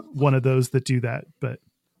one of those that do that. But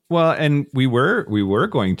well, and we were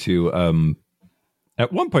going to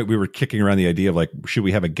at one point we were kicking around the idea of like, should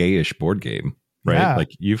we have a gayish board game? Right? Yeah. Like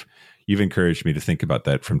you've encouraged me to think about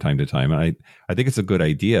that from time to time. And I think it's a good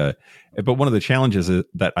idea. But one of the challenges is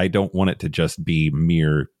that I don't want it to just be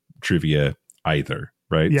mere trivia either.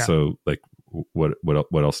 Right. Yeah. So like what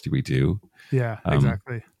else do we do? Yeah,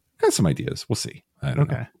 exactly. Got some ideas. We'll see. I don't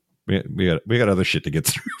know. We got other shit to get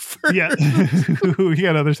through first. Yeah. We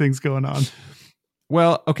got other things going on.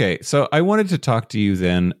 Well, okay. So I wanted to talk to you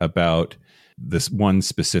then about this one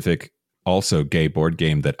specific also gay board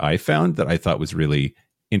game that I found that I thought was really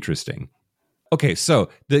interesting. Okay, so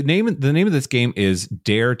the name of this game is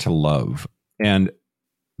Dare to Love. And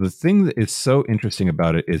the thing that is so interesting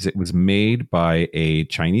about it is it was made by a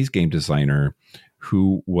Chinese game designer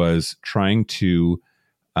who was trying to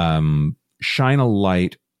shine a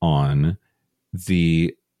light on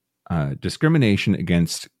the discrimination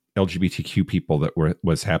against LGBTQ people that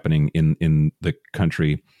was happening in the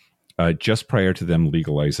country just prior to them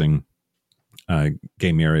legalizing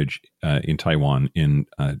gay marriage in Taiwan in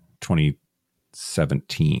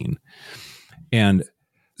 2017. And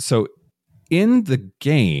so in the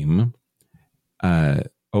game, are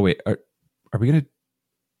we going to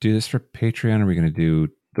do this for Patreon, or are we going to do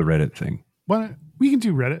the Reddit thing? Well, we can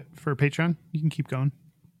do Reddit for Patreon. You can keep going.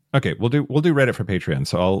 Okay, we'll do Reddit for Patreon.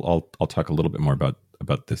 So I'll talk a little bit more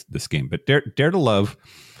about this game. But Dare to Love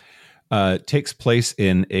takes place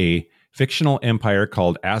in a fictional empire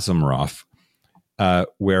called Asimroth,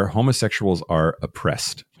 where homosexuals are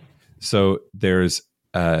oppressed. So there's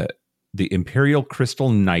the Imperial Crystal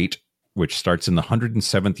Night, which starts in the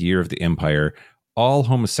 107th year of the Empire. All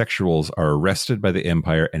homosexuals are arrested by the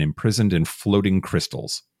Empire and imprisoned in floating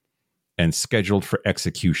crystals and scheduled for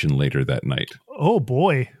execution later that night. Oh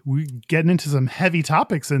boy, we're getting into some heavy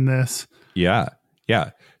topics in this. Yeah.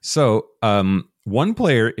 So one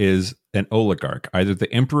player is an oligarch, either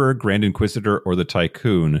the Emperor, Grand Inquisitor, or the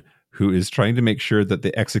Tycoon, who is trying to make sure that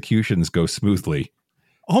the executions go smoothly.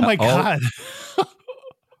 Oh my God.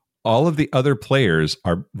 All of the other players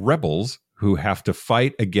are rebels who have to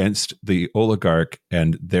fight against the oligarch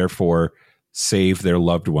and therefore save their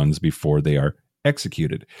loved ones before they are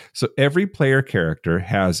executed. So every player character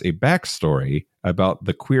has a backstory about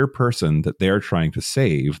the queer person that they are trying to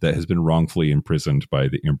save that has been wrongfully imprisoned by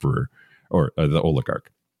the emperor or the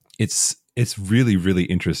oligarch. It's really, really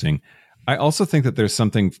interesting. I also think that there's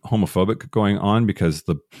something homophobic going on because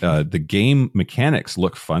the game mechanics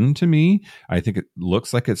look fun to me. I think it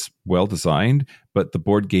looks like it's well designed, but the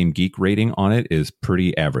Board Game Geek rating on it is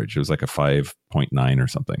pretty average. It was like a 5.9 or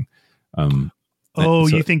something. So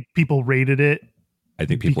you think people rated it? I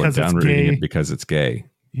think people are down rating it because it's gay.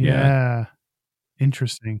 Yeah.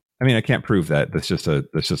 Interesting. I mean, I can't prove that. That's just a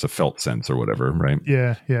felt sense or whatever, right?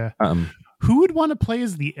 Yeah. Who would want to play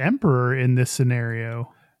as the Emperor in this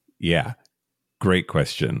scenario? Yeah. Great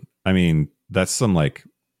question. I mean, that's some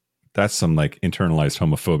internalized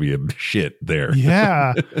homophobia shit there.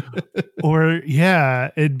 Yeah.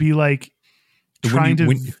 It'd be like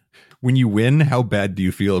when you win, how bad do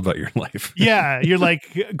you feel about your life? Yeah, you're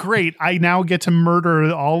like, great, I now get to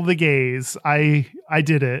murder all the gays. I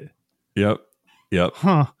did it. Yep.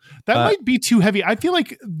 Huh. That might be too heavy. I feel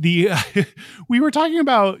like we were talking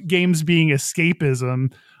about games being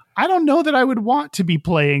escapism. I don't know that I would want to be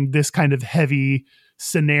playing this kind of heavy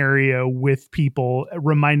scenario with people,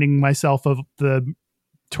 reminding myself of the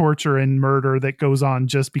torture and murder that goes on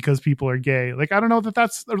just because people are gay. Like, I don't know that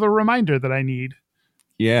that's the reminder that I need.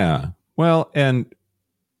 Yeah. Well, and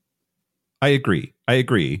I agree.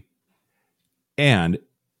 And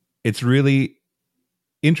it's really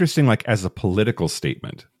interesting, like as a political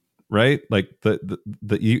statement, right? Like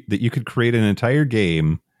that you could create an entire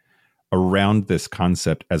game around this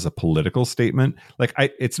concept as a political statement. Like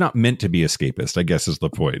it's not meant to be escapist, I guess is the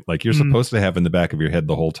point. Like you're supposed to have in the back of your head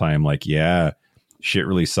the whole time, like, yeah, shit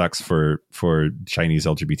really sucks for Chinese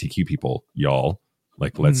LGBTQ people, y'all.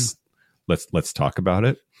 Like, let's talk about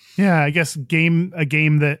it. Yeah, I guess a game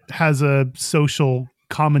that has a social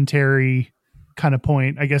commentary kind of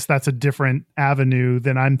point. I guess that's a different avenue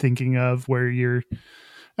than I'm thinking of, where you're.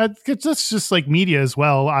 That's just like media as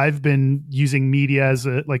well. I've been using media as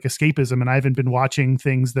like escapism, and I haven't been watching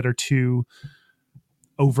things that are too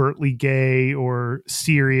overtly gay or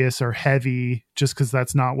serious or heavy, just because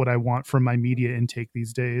that's not what I want from my media intake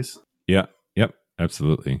these days. Yeah. Yep.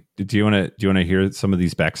 Absolutely. Do you want to hear some of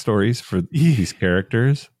these backstories for these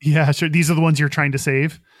characters? Yeah, sure. These are the ones you're trying to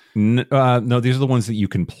save? No, these are the ones that you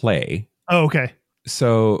can play. Oh, okay.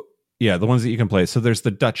 So yeah, the ones that you can play. So there's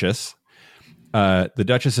the Duchess. The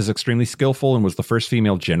Duchess is extremely skillful and was the first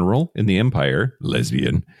female general in the Empire.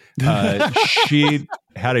 Lesbian. She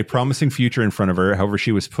had a promising future in front of her. However,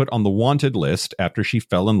 she was put on the wanted list after she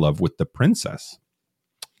fell in love with the princess.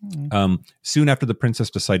 Soon after the princess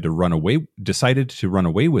decided to run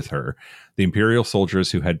away with her, the imperial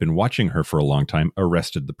soldiers who had been watching her for a long time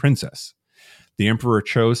arrested the princess. The emperor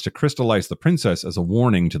chose to crystallize the princess as a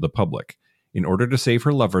warning to the public. In order to save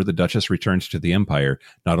her lover, the Duchess returned to the Empire.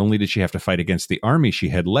 Not only did she have to fight against the army she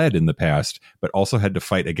had led in the past, but also had to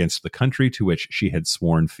fight against the country to which she had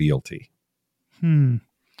sworn fealty.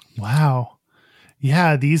 Wow.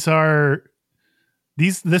 Yeah, this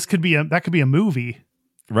could be a movie.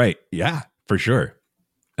 Right. Yeah, for sure.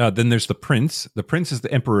 Then there's the prince. The prince is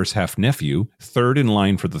the emperor's half-nephew, third in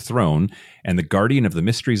line for the throne, and the guardian of the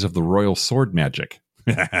mysteries of the royal sword magic.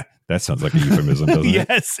 That sounds like a euphemism, doesn't it?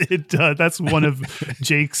 Yes, it does. That's one of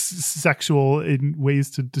Jake's sexual in ways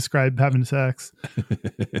to describe having sex.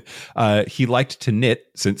 He liked to knit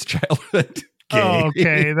since childhood. Gay. Oh,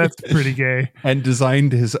 okay. That's pretty gay. And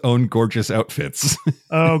designed his own gorgeous outfits.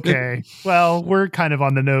 Okay. Well, we're kind of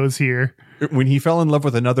on the nose here. When he fell in love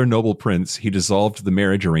with another noble prince, he dissolved the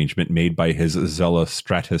marriage arrangement made by his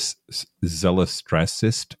zealostracist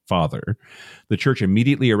father. The church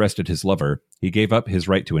immediately arrested his lover. He gave up his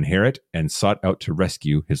right to inherit and sought out to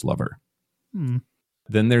rescue his lover.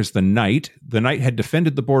 Then there's the knight. The knight had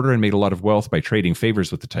defended the border and made a lot of wealth by trading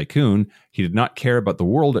favors with the tycoon. He did not care about the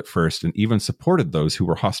world at first and even supported those who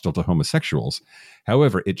were hostile to homosexuals.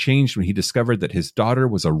 However, it changed when he discovered that his daughter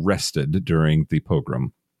was arrested during the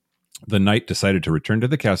pogrom. The knight decided to return to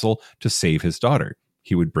the castle to save his daughter.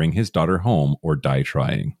 He would bring his daughter home or die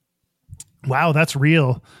trying. Wow, that's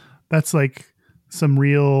real. That's like some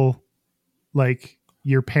real, like,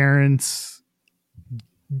 your parents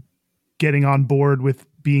getting on board with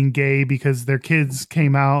being gay because their kids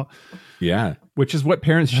came out. Yeah, which is what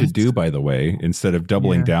parents should do, by the way, instead of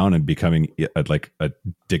doubling down and becoming like a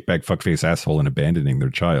dickbag fuckface asshole and abandoning their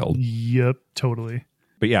child. Yep, totally.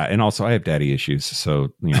 But yeah, and also I have daddy issues, so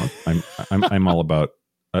you know I'm all about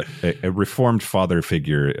a reformed father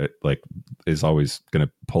figure. Like, is always going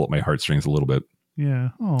to pull at my heartstrings a little bit. Yeah.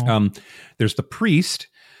 There's the priest.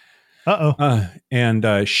 The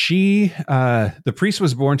priest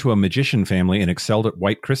was born to a magician family and excelled at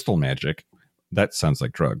white crystal magic. That sounds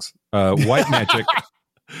like drugs. White magic.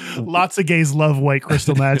 Lots of gays love white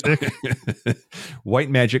crystal magic. White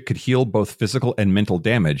magic could heal both physical and mental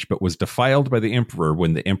damage, but was defiled by the emperor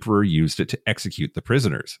when the emperor used it to execute the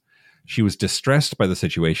prisoners. She was distressed by the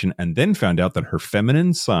situation and then found out that her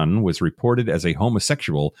feminine son was reported as a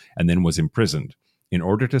homosexual and then was imprisoned. In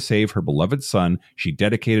order to save her beloved son, she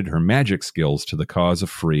dedicated her magic skills to the cause of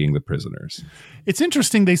freeing the prisoners. It's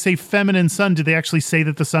interesting they say feminine son. Did they actually say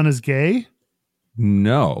that the son is gay?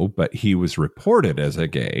 No, but he was reported as a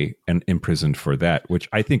gay and imprisoned for that, which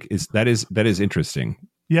I think is interesting.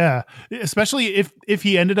 Yeah, especially if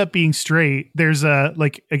he ended up being straight. There's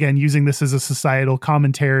again, using this as a societal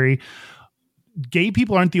commentary, gay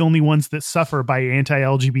people aren't the only ones that suffer by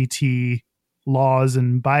anti-LGBT laws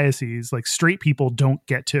and biases. Like, straight people don't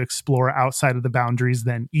get to explore outside of the boundaries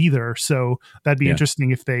then either. So that'd be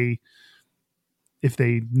interesting if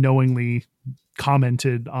they knowingly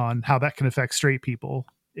commented on how that can affect straight people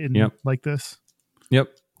in like this. Yep.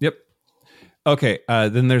 Okay.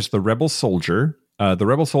 Then there's the rebel soldier. The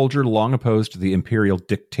rebel soldier long opposed the imperial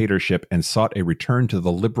dictatorship and sought a return to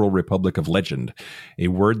the liberal republic of legend, a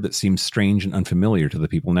word that seems strange and unfamiliar to the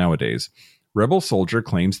people nowadays. Rebel soldier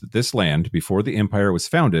claims that this land, before the empire was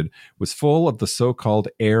founded, was full of the so-called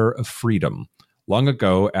air of freedom. Long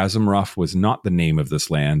ago, Asimroth was not the name of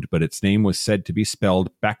this land, but its name was said to be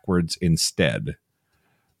spelled backwards instead.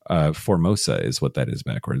 Formosa is what that is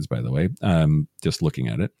backwards, by the way. Just looking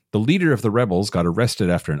at it. The leader of the rebels got arrested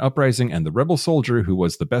after an uprising, and the rebel soldier, who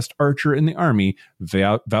was the best archer in the army,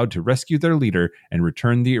 vowed to rescue their leader and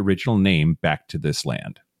return the original name back to this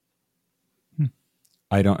land.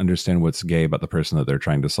 I don't understand what's gay about the person that they're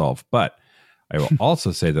trying to solve. But I will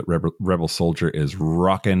also say that Rebel Soldier is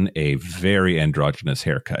rocking a very androgynous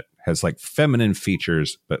haircut. Has like feminine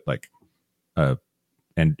features, but like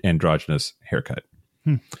an androgynous haircut.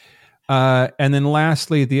 And then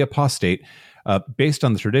lastly, the Apostate. Based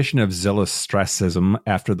on the tradition of Zoroastrianism,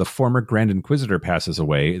 after the former Grand Inquisitor passes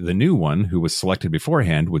away, the new one, who was selected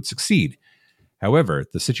beforehand, would succeed. However,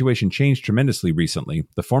 the situation changed tremendously recently.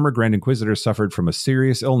 The former Grand Inquisitor suffered from a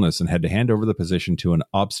serious illness and had to hand over the position to an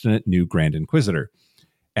obstinate new Grand Inquisitor.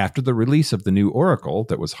 After the release of the new oracle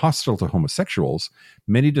that was hostile to homosexuals,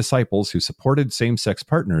 many disciples who supported same-sex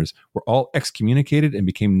partners were all excommunicated and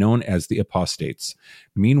became known as the apostates.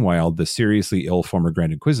 Meanwhile, the seriously ill former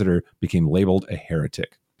Grand Inquisitor became labeled a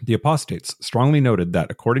heretic. The apostates strongly noted that,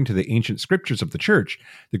 according to the ancient scriptures of the church,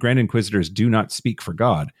 the Grand Inquisitors do not speak for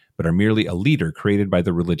God, but are merely a leader created by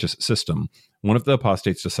the religious system. One of the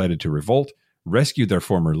apostates decided to revolt, rescue their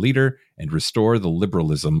former leader, and restore the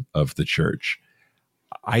liberalism of the church.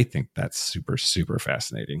 I think that's super, super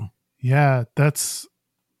fascinating. Yeah, that's,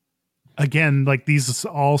 again, like these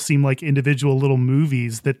all seem like individual little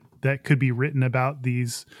movies that could be written about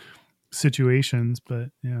these situations, but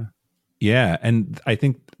yeah. Yeah, and I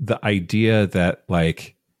think the idea that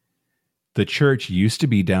like the church used to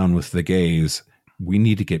be down with the gays, we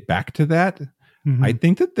need to get back to that. Mm-hmm. I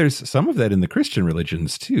think that there's some of that in the Christian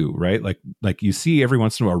religions too, right? Like you see every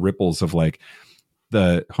once in a while ripples of like,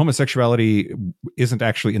 the homosexuality isn't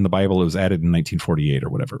actually in the Bible. It was added in 1948 or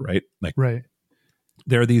whatever, right? Like, right.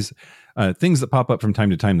 There are these things that pop up from time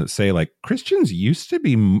to time that say like Christians used to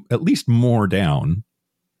be at least more down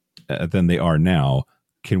than they are now.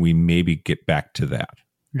 Can we maybe get back to that?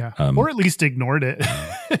 Yeah. Or at least ignored it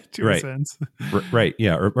to right. a sense. Right.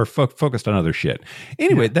 Yeah. Or focused on other shit.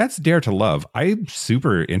 Anyway, that's Dare to Love. I'm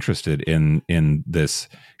super interested in this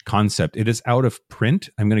concept. It is out of print.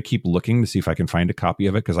 I'm going to keep looking to see if I can find a copy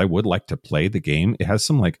of it because I would like to play the game. It has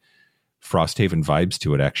some like Frosthaven vibes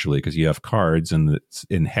to it actually, because you have cards and it's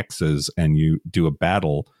in hexes and you do a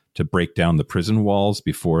battle to break down the prison walls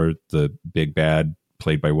before the big bad,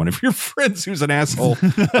 played by one of your friends who's an asshole,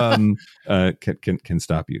 can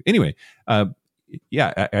stop you. Anyway, I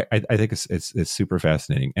think it's super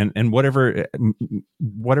fascinating, and whatever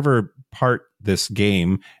part this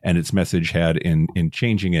game and its message had in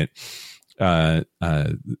changing it,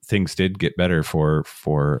 things did get better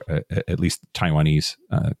for at least Taiwanese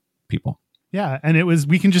people. Yeah, and it was,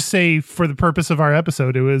 we can just say for the purpose of our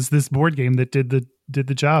episode, it was this board game that did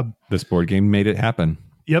the job. This board game made it happen.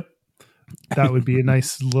 Yep. That would be a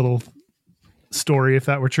nice little story if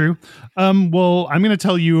that were true. Well, I'm going to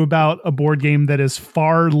tell you about a board game that is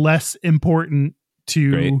far less important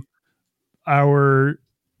to our,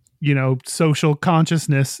 social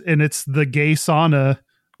consciousness, and it's the Gay Sauna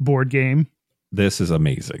board game. This is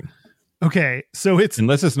amazing. Okay, so it's...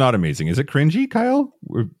 Unless it's not amazing. Is it cringy, Kyle?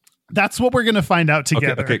 That's what we're going to find out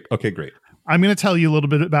together. Okay, great. I'm going to tell you a little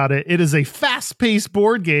bit about it. It is a fast-paced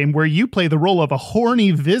board game where you play the role of a horny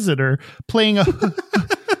visitor playing a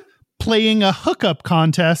hookup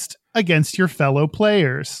contest against your fellow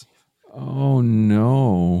players. Oh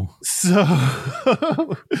no.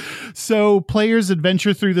 So players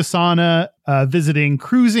adventure through the sauna, visiting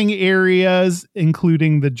cruising areas,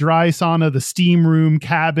 including the dry sauna, the steam room,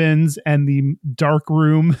 cabins, and the dark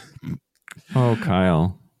room. Oh,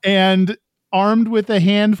 Kyle. And armed with a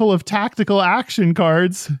handful of tactical action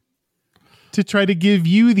cards to try to give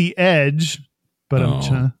you the edge,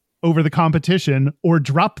 over the competition, or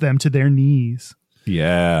drop them to their knees.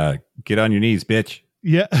 Yeah, get on your knees, bitch.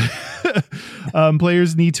 Yeah.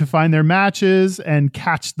 Players need to find their matches and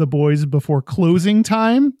catch the boys before closing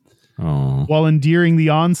time, while enduring the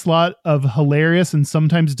onslaught of hilarious and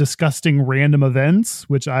sometimes disgusting random events,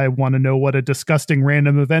 which I want to know what a disgusting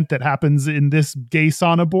random event that happens in this Gay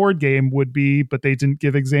Sauna board game would be, but they didn't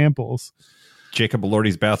give examples. Jacob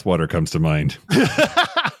Elordi's bathwater comes to mind.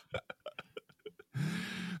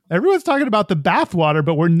 Everyone's talking about the bathwater,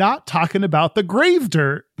 but we're not talking about the grave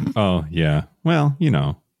dirt. Oh, yeah. Well,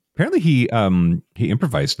 apparently he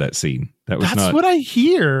improvised that scene. That's what I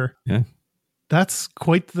hear. Yeah. That's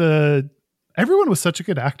quite the... Everyone was such a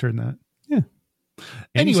good actor in that. Yeah.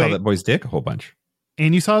 And you saw that boy's dick a whole bunch.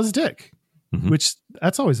 And you saw his dick, which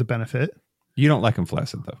that's always a benefit. You don't like him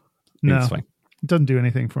flaccid, though. No. It's fine. It doesn't do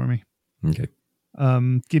anything for me. Okay.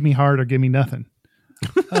 Give me hard or give me nothing.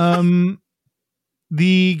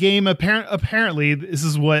 The game, apparently, this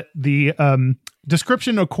is what the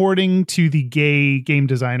description, according to the gay game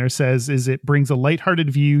designer, says, is it brings a lighthearted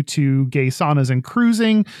view to gay saunas and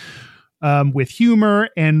cruising, with humor,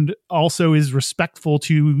 and also is respectful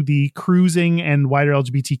to the cruising and wider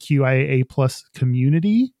LGBTQIA plus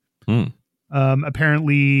community.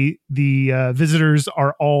 Apparently, the visitors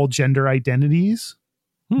are all gender identities,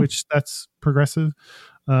 which that's progressive.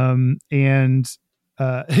 And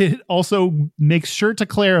it also makes sure to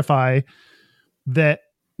clarify that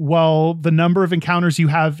while the number of encounters you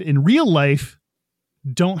have in real life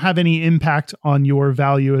don't have any impact on your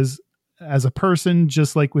value as a person,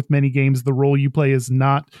 just like with many games, the role you play is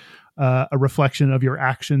not a reflection of your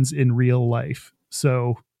actions in real life.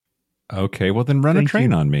 So, okay, well then run a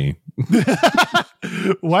train on me.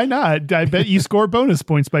 Why not? I bet you score bonus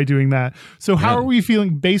points by doing that. So how are we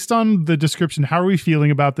feeling based on the description? How are we feeling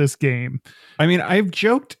about this game? I mean, I've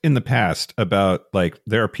joked in the past about like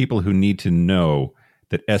there are people who need to know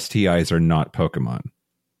that STIs are not Pokemon.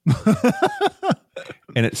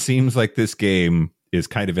 And it seems like this game is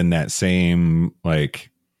kind of in that same,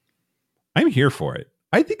 like, I'm here for it.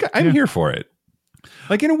 I think I'm here for it.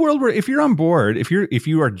 Like in a world where if you're on board, if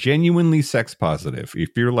you are genuinely sex positive, if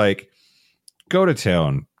you're like, go to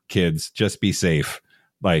town, kids, just be safe,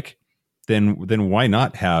 like, then why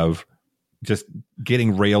not have just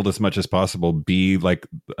getting railed as much as possible be like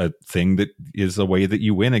a thing that is a way that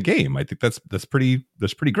you win a game? I think that's pretty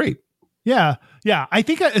great. Yeah. I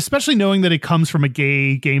think especially knowing that it comes from a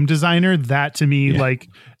gay game designer, that to me, like,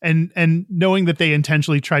 and knowing that they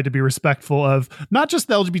intentionally tried to be respectful of not just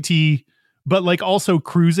the LGBT, but like also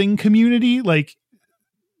cruising community, like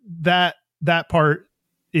that part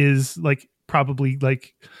is like probably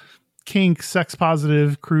like kink, sex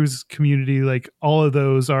positive, cruise community, like all of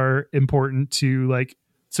those are important to like,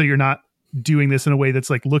 so you're not doing this in a way that's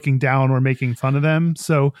like looking down or making fun of them.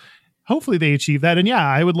 So hopefully they achieve that. And yeah,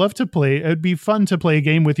 I would love to play. It'd be fun to play a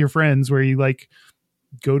game with your friends where you like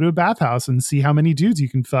go to a bathhouse and see how many dudes you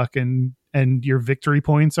can fuck, and your victory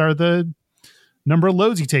points are the number of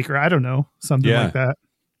loads you take, or I don't know, something like that.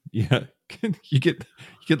 Yeah. you get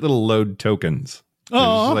little load tokens.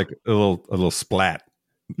 Oh, like a little splat.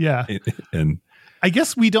 Yeah. And I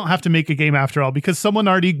guess we don't have to make a game after all because someone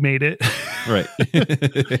already made it. Right.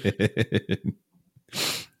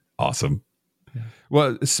 Awesome. Yeah.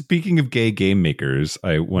 Well, speaking of gay game makers,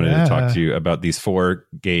 I wanted to talk to you about these 4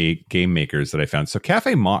 gay game makers that I found. So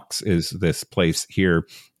Cafe Mox is this place here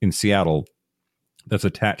in Seattle that's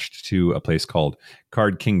attached to a place called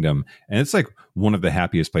Card Kingdom. And it's like one of the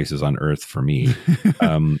happiest places on earth for me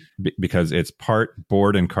because it's part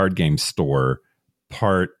board and card game store,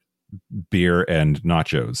 part beer and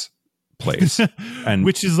nachos place. And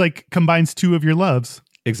which is like combines 2 of your loves.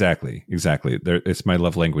 Exactly. It's my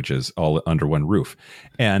love languages all under one roof.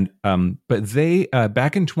 And but they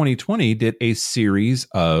back in 2020 did a series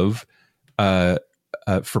of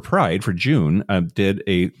for Pride for June did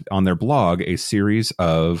on their blog a series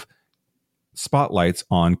of spotlights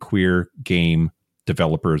on queer game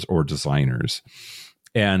developers or designers,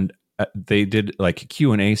 and they did like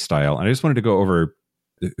Q&A style. And I just wanted to go over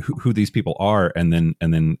who these people are, and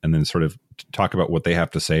then sort of talk about what they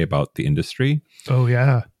have to say about the industry. Oh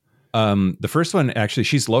yeah. The first one, actually,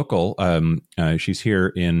 she's local. She's here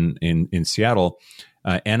in Seattle.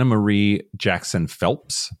 Anna Marie Jackson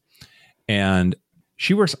Phelps, and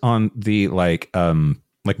she works on the like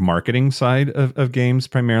marketing side of games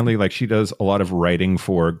primarily. Like she does a lot of writing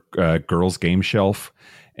for Girls Game Shelf,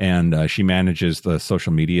 and she manages the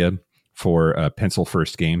social media for Pencil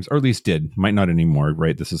First Games, or at least did. Might not anymore,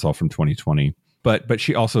 right? This is all from 2020. But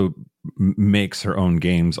she also makes her own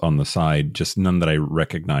games on the side, just none that I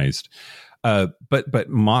recognized. But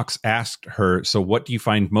Mox asked her, so what do you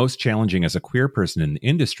find most challenging as a queer person in the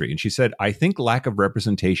industry? And she said, I think lack of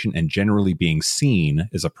representation and generally being seen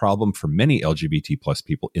is a problem for many LGBT plus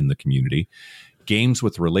people in the community. Games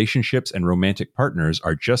with relationships and romantic partners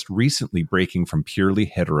are just recently breaking from purely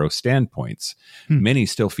hetero standpoints. Many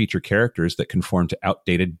still feature characters that conform to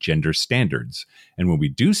outdated gender standards. And when we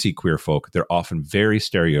do see queer folk, they're often very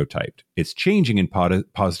stereotyped. It's changing in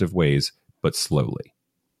positive ways, but slowly.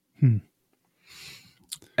 And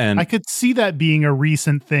I could see that being a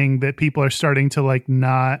recent thing that people are starting to like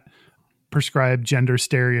not prescribe gender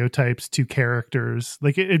stereotypes to characters.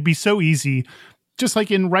 Like it'd be so easy. Just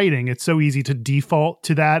like in writing, it's so easy to default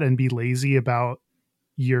to that and be lazy about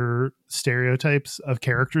your stereotypes of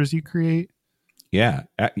characters you create. Yeah,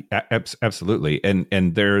 absolutely.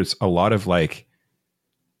 And there's a lot of like,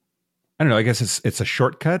 I don't know, I guess it's a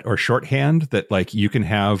shortcut or shorthand that like you can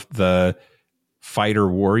have the fighter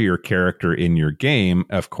warrior character in your game.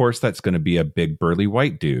 Of course, that's going to be a big burly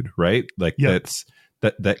white dude, right? Like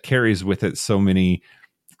that carries with it so many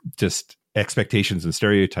just expectations and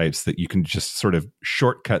stereotypes that you can just sort of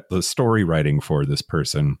shortcut the story writing for this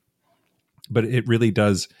person. But it really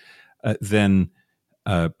does then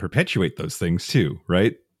perpetuate those things too,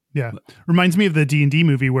 right? Yeah. Reminds me of the D&D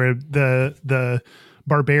movie where the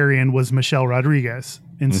barbarian was Michelle Rodriguez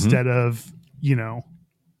instead of,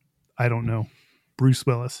 I don't know, Bruce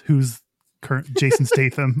Willis, who's current Jason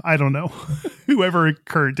Statham. I don't know. Whoever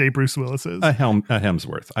current day Bruce Willis is. A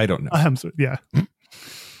Hemsworth. I don't know. A Hemsworth, yeah.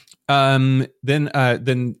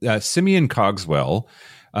 Then Simeon Cogswell,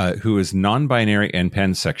 who is non-binary and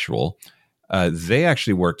pansexual, they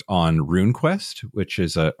actually worked on RuneQuest, which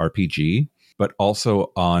is a RPG, but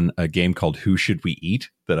also on a game called Who Should We Eat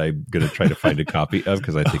that I'm going to try to find a copy of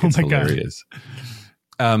because I think it's hilarious.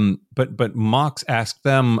 But Mox asked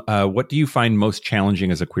them, what do you find most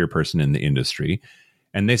challenging as a queer person in the industry?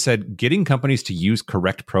 And they said, getting companies to use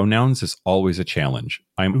correct pronouns is always a challenge.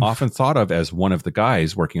 I'm often thought of as one of the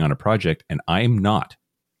guys working on a project, and I'm not.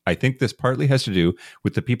 I think this partly has to do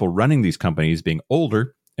with the people running these companies being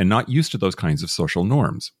older and not used to those kinds of social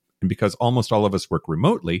norms. And because almost all of us work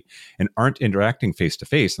remotely and aren't interacting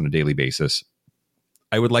face-to-face on a daily basis,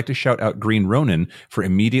 I would like to shout out Green Ronin for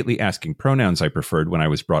immediately asking pronouns I preferred when I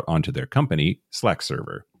was brought onto their company, Slack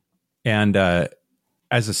server. And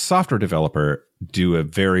as a software developer, do a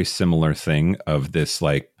very similar thing of this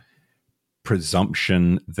like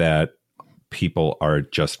presumption that people are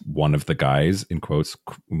just one of the guys, in quotes,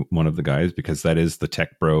 one of the guys, because that is the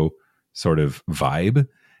tech bro sort of vibe.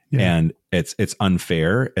 Yeah. And it's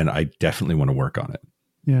unfair, and I definitely want to work on it.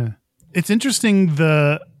 Yeah. It's interesting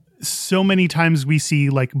so many times we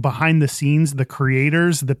see like behind the scenes, the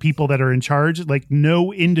creators, the people that are in charge, like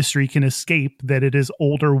no industry can escape that it is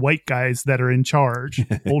older white guys that are in charge,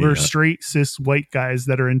 older straight cis white guys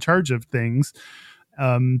that are in charge of things.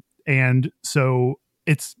 And so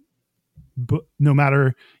it's no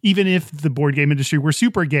matter, even if the board game industry were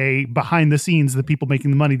super gay, behind the scenes, the people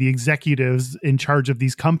making the money, the executives in charge of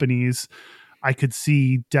these companies, I could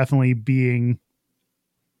see definitely being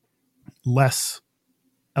less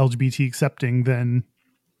LGBT accepting than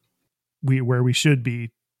where we should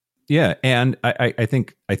be. Yeah. And I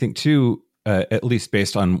think too, at least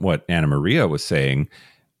based on what Anna Maria was saying,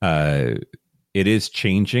 it is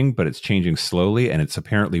changing, but it's changing slowly. And it's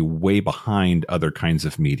apparently way behind other kinds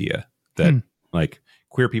of media that like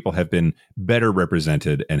queer people have been better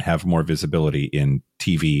represented and have more visibility in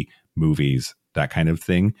TV, movies, that kind of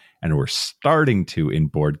thing. And we're starting to in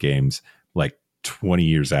board games like 20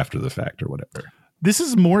 years after the fact or whatever. This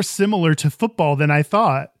is more similar to football than I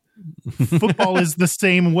thought. Football is the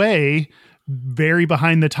same way, very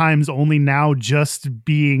behind the times, only now just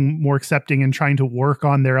being more accepting and trying to work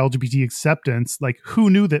on their LGBT acceptance. Like,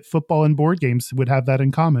 who knew that football and board games would have that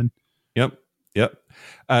in common? Yep.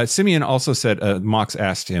 Simeon also said, Mox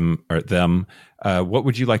asked him or them, what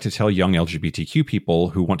would you like to tell young LGBTQ people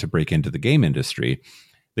who want to break into the game industry?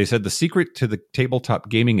 They said the secret to the tabletop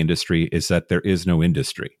gaming industry is that there is no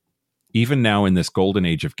industry. Even now in this golden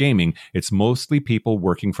age of gaming, it's mostly people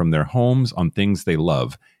working from their homes on things they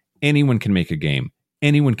love. Anyone can make a game.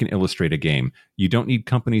 Anyone can illustrate a game. You don't need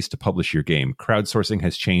companies to publish your game. Crowdsourcing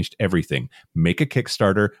has changed everything. Make a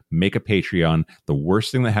Kickstarter, make a Patreon. The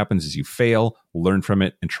worst thing that happens is you fail, learn from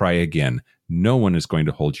it, and try again. No one is going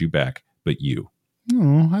to hold you back but you.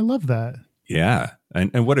 Oh, I love that. Yeah.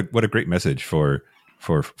 And what a great message for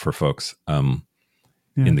folks.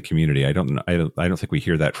 In the community. I don't think we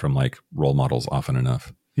hear that from like role models often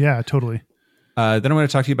enough. Yeah, totally. Then I'm going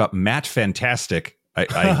to talk to you about Matt Fantastic.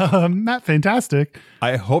 Matt Fantastic.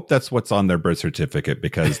 I hope that's what's on their birth certificate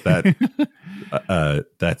because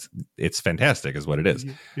it's fantastic is what it is.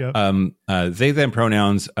 Yep. They, them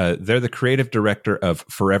pronouns. They're the creative director of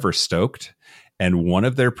Forever Stoked. And one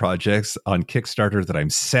of their projects on Kickstarter that I'm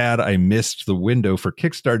sad I missed the window for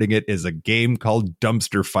kickstarting it is a game called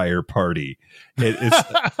Dumpster Fire Party.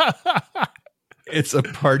 It's a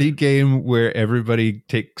party game where everybody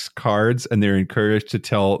takes cards and they're encouraged to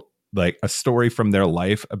tell like a story from their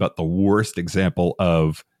life about the worst example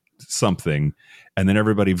of something. And then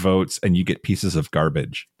everybody votes and you get pieces of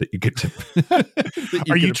garbage that you get to.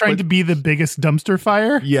 Are you trying to be the biggest dumpster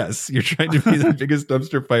fire? Yes, you're trying to be the biggest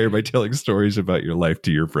dumpster fire by telling stories about your life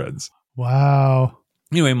to your friends. Wow.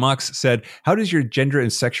 Anyway, Mox said, how does your gender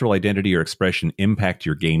and sexual identity or expression impact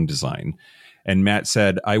your game design? And Matt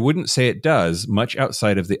said, I wouldn't say it does, much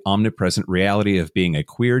outside of the omnipresent reality of being a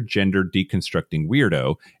queer gender deconstructing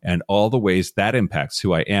weirdo and all the ways that impacts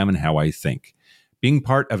who I am and how I think. Being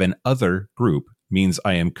part of an other group means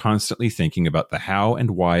I am constantly thinking about the how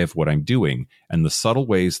and why of what I'm doing, and the subtle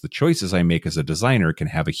ways the choices I make as a designer can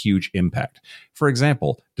have a huge impact. For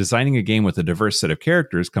example, designing a game with a diverse set of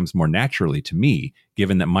characters comes more naturally to me,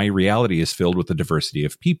 given that my reality is filled with a diversity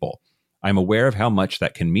of people. I'm aware of how much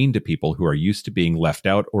that can mean to people who are used to being left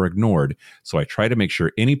out or ignored, so I try to make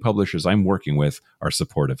sure any publishers I'm working with are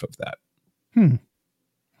supportive of that.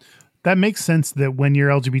 That makes sense that when you're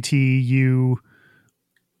LGBT, you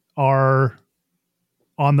are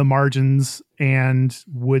on the margins and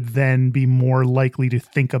would then be more likely to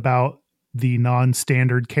think about the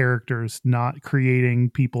non-standard characters, not creating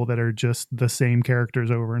people that are just the same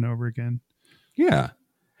characters over and over again. Yeah.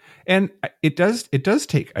 And it does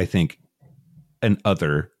take, I think, an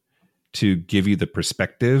other to give you the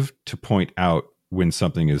perspective to point out when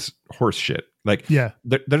something is horse shit. Like, yeah,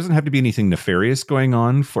 there doesn't have to be anything nefarious going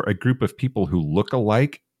on for a group of people who look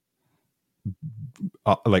alike,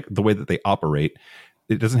 like the way that they operate.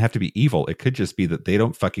 It doesn't have to be evil. It could just be that they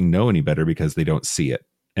don't fucking know any better because they don't see it.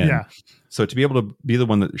 And so to be able to be the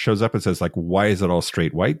one that shows up and says, like, why is it all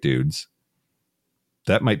straight white dudes?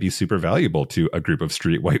 That might be super valuable to a group of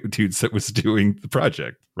straight white dudes that was doing the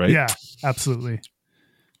project, right? Yeah, absolutely.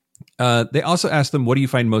 They also asked them, what do you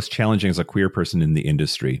find most challenging as a queer person in the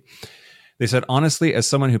industry? They said, honestly, as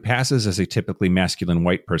someone who passes as a typically masculine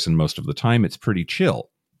white person most of the time, it's pretty chill.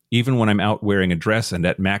 Even when I'm out wearing a dress and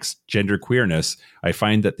at max gender queerness, I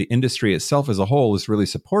find that the industry itself as a whole is really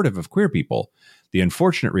supportive of queer people. The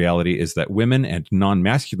unfortunate reality is that women and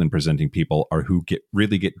non-masculine presenting people are who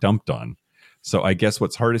really get dumped on. So I guess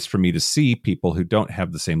what's hardest for me to see people who don't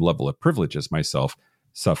have the same level of privilege as myself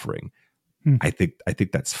suffering. I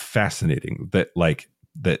think that's fascinating that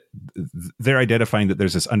they're identifying that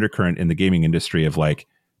there's this undercurrent in the gaming industry of like,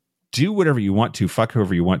 do whatever you want to, fuck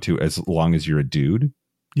whoever you want to, as long as you're a dude.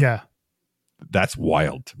 Yeah. That's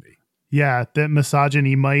wild to me. Yeah. That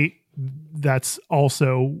misogyny that's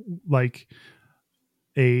also like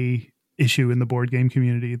a issue in the board game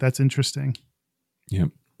community. That's interesting. Yeah.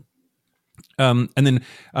 And then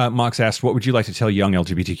Mox asked, what would you like to tell young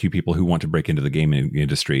LGBTQ people who want to break into the gaming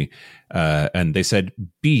industry? And they said,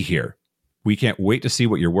 be here. We can't wait to see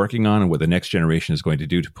what you're working on and what the next generation is going to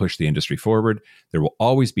do to push the industry forward. There will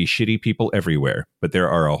always be shitty people everywhere, but there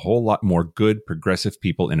are a whole lot more good, progressive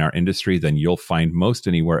people in our industry than you'll find most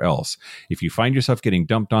anywhere else. If you find yourself getting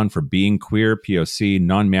dumped on for being queer, POC,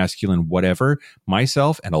 non-masculine, whatever,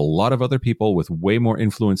 myself and a lot of other people with way more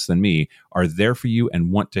influence than me are there for you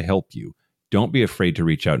and want to help you. Don't be afraid to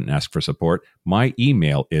reach out and ask for support. My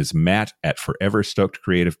email is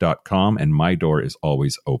matt@foreverstokedcreative.com, and my door is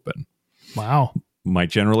always open. Wow. My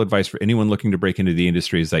general advice for anyone looking to break into the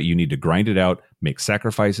industry is that you need to grind it out, make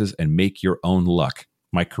sacrifices, and make your own luck.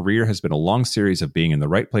 My career has been a long series of being in the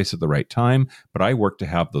right place at the right time, but I work to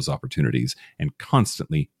have those opportunities and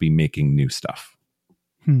constantly be making new stuff.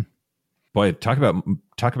 Boy, talk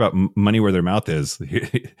about money where their mouth is.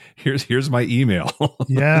 Here's my email.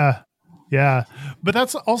 Yeah. Yeah. But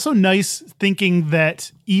that's also nice thinking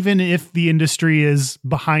that even if the industry is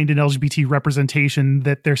behind an LGBT representation,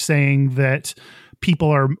 that they're saying that people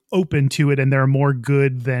are open to it and there are more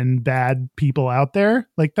good than bad people out there.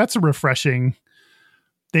 Like, that's a refreshing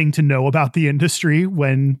thing to know about the industry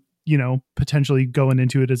when, you know, potentially going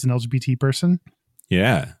into it as an LGBT person.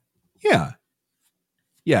 Yeah. Yeah.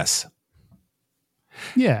 Yes.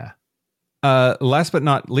 Yeah. Last but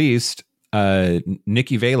not least,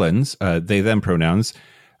 Nikki Valens, they them pronouns,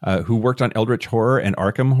 who worked on Eldritch Horror and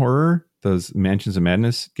Arkham Horror, those Mansions of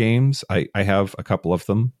Madness games. I have a couple of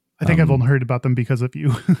them. I think I've only heard about them because of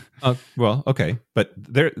you. Well, okay, but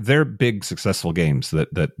they're big successful games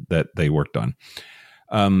that they worked on.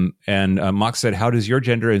 And Mox said, "How does your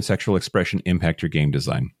gender and sexual expression impact your game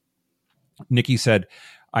design?" Nikki said,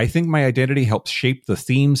 I think my identity helps shape the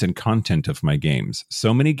themes and content of my games.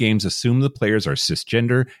 So many games assume the players are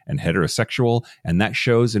cisgender and heterosexual, and that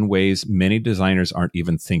shows in ways many designers aren't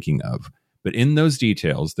even thinking of. But in those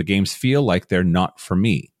details, the games feel like they're not for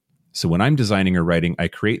me. So when I'm designing or writing, I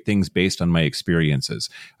create things based on my experiences.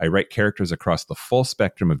 I write characters across the full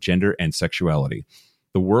spectrum of gender and sexuality.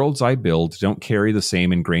 The worlds I build don't carry the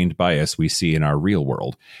same ingrained bias we see in our real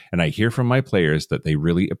world, and I hear from my players that they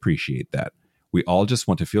really appreciate that. We all just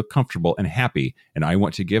want to feel comfortable and happy, and I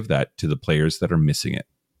want to give that to the players that are missing it.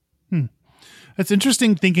 It's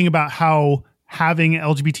interesting thinking about how having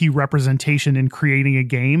LGBT representation in creating a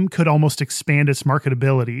game could almost expand its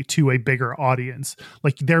marketability to a bigger audience.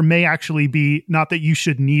 Like, there may actually be, not that you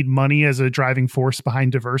should need money as a driving force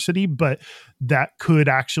behind diversity, but that could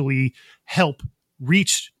actually help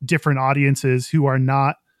reach different audiences who are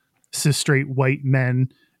not cis straight white men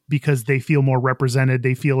because they feel more represented.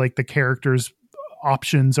 They feel like the characters'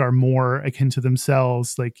 options are more akin to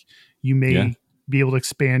themselves. Like, you may be able to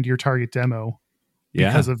expand your target demo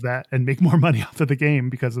because of that and make more money off of the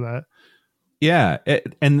game because of that. Yeah.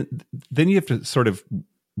 And then you have to sort of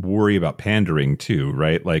worry about pandering too,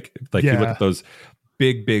 right? Like you look at those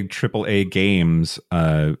big AAA games,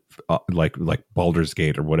 like Baldur's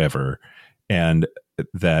Gate or whatever, and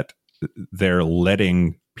that they're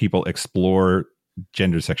letting people explore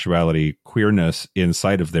gender, sexuality, queerness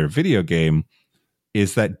inside of their video game.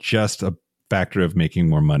 Is that just a factor of making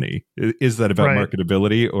more money? Is that about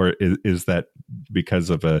marketability, or is that because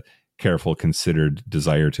of a careful, considered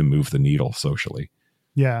desire to move the needle socially?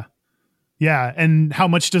 Yeah. And how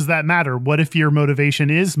much does that matter? What if your motivation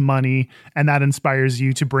is money and that inspires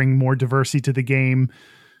you to bring more diversity to the game?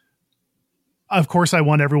 Of course, I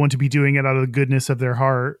want everyone to be doing it out of the goodness of their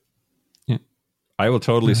heart. Yeah. I will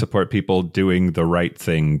totally support people doing the right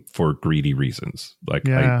thing for greedy reasons. Like,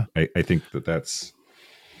 I think that's,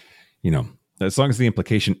 as long as the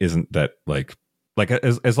implication isn't that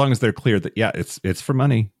as long as they're clear that, it's for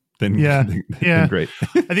money. Then great.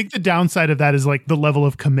 I think the downside of that is like the level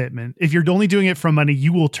of commitment. If you're only doing it for money,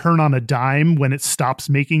 you will turn on a dime when it stops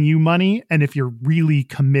making you money. And if you're really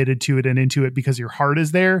committed to it and into it because your heart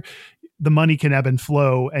is there, the money can ebb and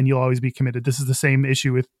flow and you'll always be committed. This is the same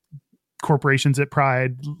issue with corporations at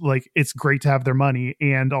Pride. Like, it's great to have their money.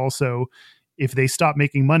 And also, if they stop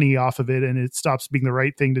making money off of it and it stops being the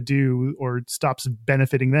right thing to do or it stops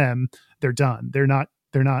benefiting them, they're done. They're not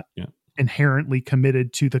inherently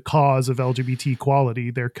committed to the cause of LGBT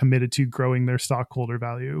equality. They're committed to growing their stockholder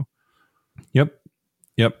value. Yep.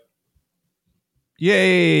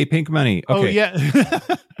 Yay, pink money. Okay. Oh, yeah.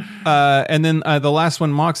 And then the last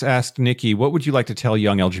one, Mox asked Nikki, what would you like to tell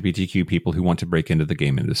young LGBTQ people who want to break into the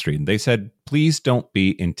game industry? And they said, please don't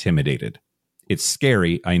be intimidated. It's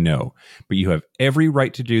scary, I know, but you have every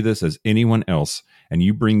right to do this as anyone else, and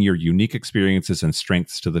you bring your unique experiences and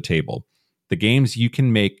strengths to the table. The games you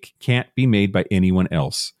can make can't be made by anyone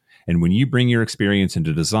else. And when you bring your experience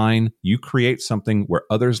into design, you create something where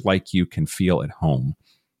others like you can feel at home.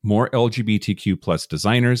 More LGBTQ plus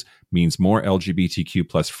designers means more LGBTQ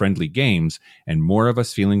plus friendly games and more of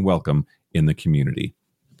us feeling welcome in the community.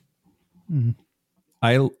 Mm.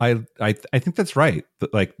 I think that's right.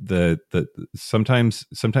 Like the sometimes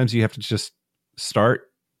you have to just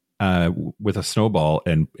start with a snowball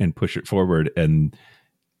and push it forward, and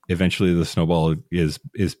eventually the snowball is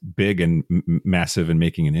big and massive and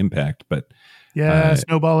making an impact. But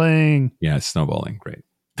snowballing. Yeah, snowballing. Great.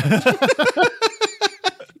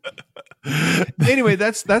 Anyway,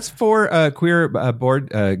 that's for queer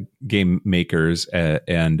board game makers.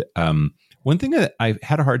 And one thing that I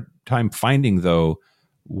had a hard time finding, though,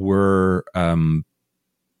 were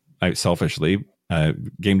selfishly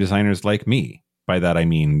game designers like me. By that I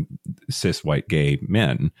mean cis white gay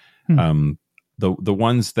men. The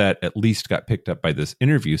ones that at least got picked up by this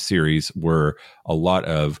interview series were a lot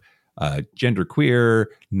of genderqueer,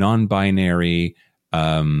 non-binary,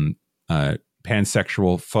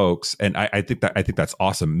 pansexual folks, and I think that's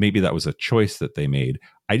awesome. Maybe that was a choice that they made.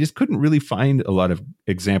 I just couldn't really find a lot of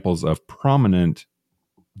examples of prominent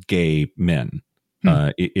gay men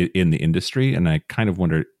in the industry, and I kind of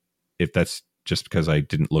wonder if that's just because I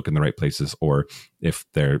didn't look in the right places, or if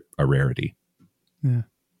they're a rarity. Yeah.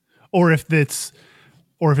 Or if it's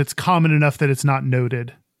common enough that it's not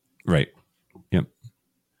noted. Right. Yep.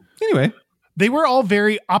 Anyway, they were all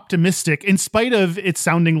very optimistic, in spite of it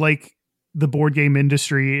sounding like the board game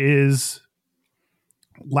industry is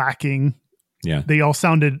lacking. Yeah. They all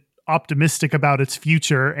sounded optimistic about its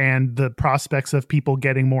future and the prospects of people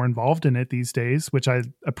getting more involved in it these days, which I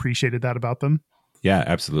appreciated that about them. Yeah,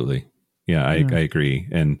 absolutely. Yeah, I agree.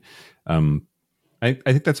 And I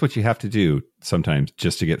think that's what you have to do sometimes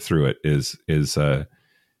just to get through it is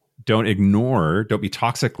don't be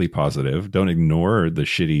toxically positive. Don't ignore the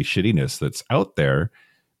shittiness that's out there,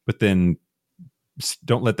 but then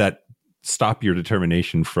don't let that stop your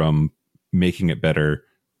determination from making it better,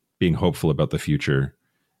 being hopeful about the future.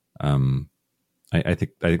 I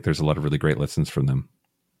think there's a lot of really great lessons from them.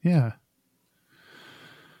 Yeah.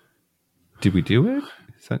 Did we do it?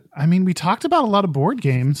 We talked about a lot of board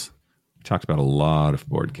games. Talked about a lot of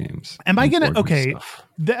board games. Am I gonna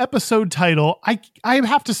the episode title, I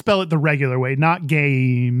have to spell it the regular way, not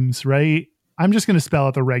games, right? I'm just gonna spell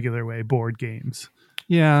it the regular way, board games.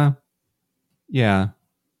 Yeah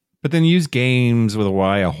but then use games with a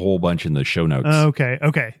Y a whole bunch in the show notes.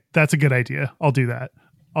 Okay, that's a good idea. I'll do that.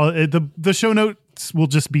 The show notes will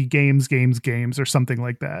just be games or something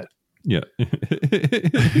like that. Yeah.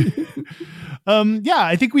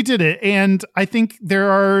 I think we did it. And I think there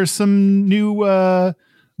are some new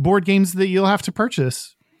board games that you'll have to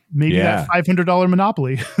purchase. Maybe that $500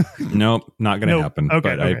 Monopoly. Nope, not going to happen.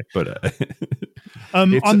 Okay.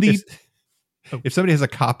 If somebody has a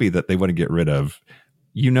copy that they want to get rid of,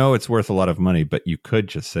 You know it's worth a lot of money, but you could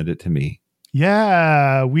just send it to me.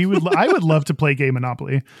 Yeah, we would. I would love to play Gay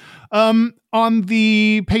Monopoly. On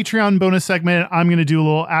the Patreon bonus segment, I'm going to do a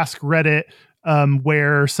little Ask Reddit,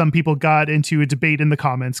 where some people got into a debate in the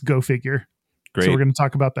comments. Go figure. Great. So we're going to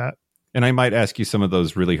talk about that. And I might ask you some of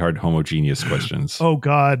those really hard homogeneous questions. Oh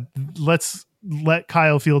God, let's let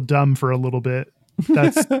Kyle feel dumb for a little bit.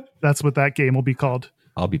 That's what that game will be called.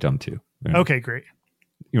 I'll be dumb too. Yeah. Okay, great.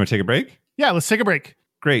 You want to take a break? Yeah, let's take a break.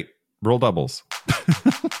 Great. Roll doubles.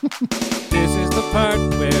 This is the part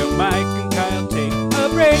where Mike and Kyle take a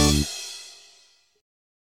break.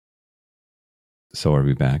 So are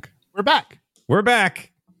we back? We're back. We're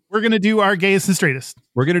back. We're going to do our gayest and straightest.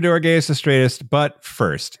 We're going to do our gayest and straightest. But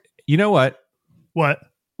first, you know what? What?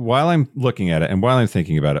 While I'm looking at it and while I'm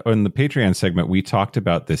thinking about it, in the Patreon segment, we talked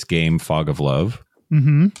about this game, Fog of Love.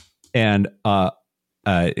 Mm-hmm. And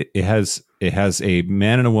it has a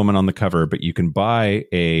man and a woman on the cover, but you can buy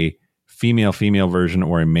a female version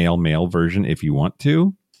or a male version if you want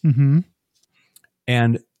to. Mm-hmm.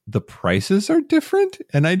 And the prices are different,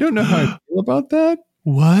 and I don't know how I feel about that.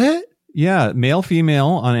 What? Yeah, male female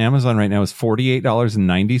on Amazon right now is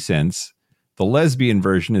 $48.90. The lesbian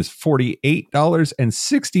version is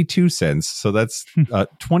 $48.62, so that's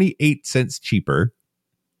 28 cents cheaper.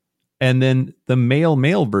 And then the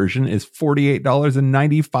male version is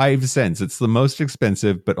 $48.95. It's the most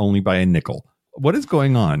expensive, but only by a nickel. What is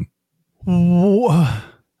going on? What?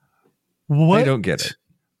 I don't get it.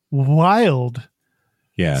 Wild.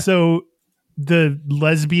 Yeah. So the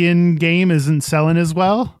lesbian game isn't selling as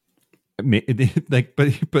well? Like,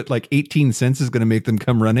 but like 18 cents is going to make them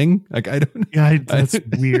come running. Like, I don't know. Yeah, that's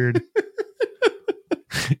weird.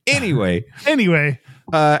 Anyway,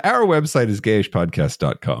 our website is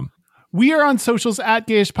gayishpodcast.com. We are on socials at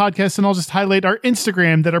Gayish Podcast, and I'll just highlight our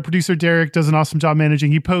Instagram that our producer Derek does an awesome job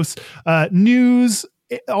managing. He posts news.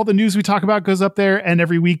 All the news we talk about goes up there, and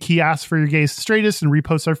every week he asks for your gayest and straightest and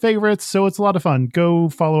reposts our favorites. So it's a lot of fun. Go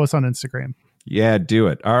follow us on Instagram. Yeah, do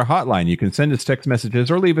it. Our hotline, you can send us text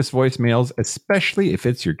messages or leave us voicemails, especially if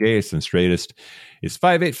it's your gayest and straightest. It's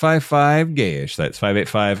 5855-GAYISH. That's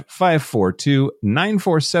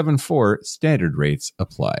 585-542-9474. Standard rates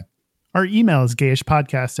apply. Our email is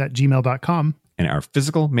gayishpodcast@gmail.com. And our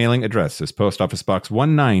physical mailing address is Post Office Box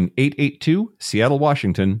 19882, Seattle,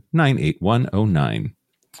 Washington, 98109.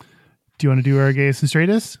 Do you want to do our gayest and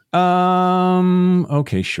straightest?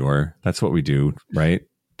 Okay, sure. That's what we do, right?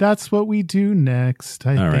 That's what we do next.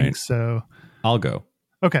 I think right. so. I'll go.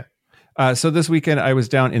 Okay. So this weekend I was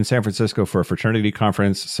down in San Francisco for a fraternity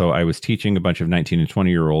conference. So I was teaching a bunch of 19 and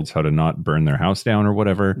 20-year-olds how to not burn their house down or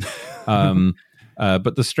whatever.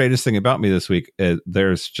 But the straightest thing about me this week, there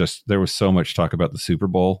was so much talk about the Super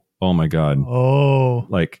Bowl. Oh my God. Oh,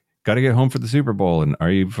 like, got to get home for the Super Bowl. And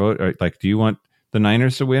do you want the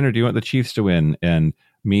Niners to win or do you want the Chiefs to win? And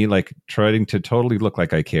me like trying to totally look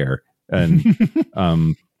like I care. And,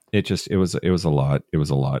 it was a lot. It was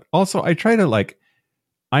a lot. Also, I try to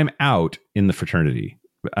I'm out in the fraternity.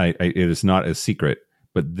 It is not a secret,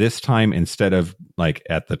 but this time, instead of like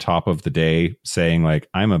at the top of the day saying like,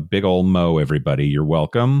 I'm a big old mo, everybody, you're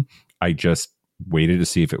welcome. I just waited to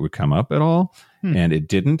see if it would come up at all. And it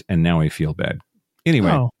didn't. And now I feel bad.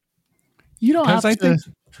 Anyway, you don't have to.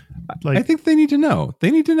 I think they need to know.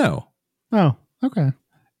 They need to know. Oh, okay.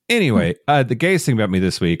 Anyway, the gayest thing about me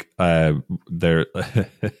this week, there,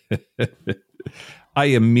 I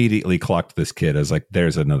immediately clocked this kid as like,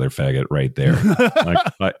 there's another faggot right there.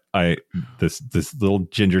 This little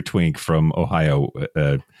ginger twink from Ohio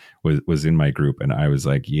was in my group, and I was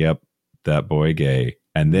like, yep, that boy gay.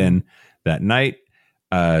 And then that night,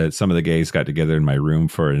 some of the gays got together in my room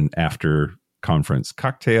for an after conference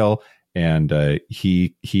cocktail, and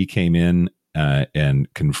he came in.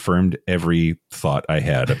 And confirmed every thought I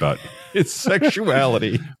had about his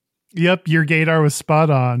sexuality. Yep, your gaydar was spot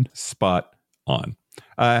on. Spot on.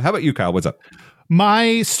 How about you, Kyle? What's up?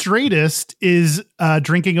 My straightest is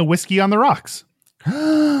drinking a whiskey on the rocks.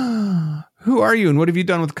 Who are you and what have you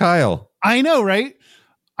done with Kyle? I know, right?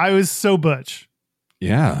 I was so butch.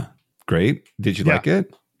 Yeah, great. Did you like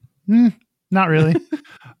it? Not really.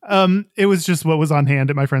 It was just what was on hand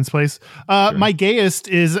at my friend's place. Sure. My gayest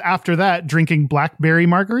is after that drinking blackberry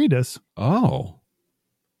margaritas. Oh,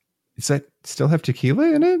 does that still have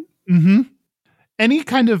tequila in it? Mm-hmm. Any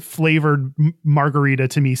kind of flavored margarita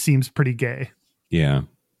to me seems pretty gay. Yeah,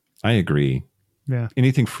 I agree. Yeah.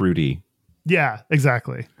 Anything fruity. Yeah,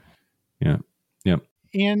 exactly. Yeah. Yep.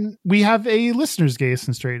 And we have a listener's gayest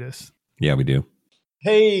and straightest. Yeah, we do.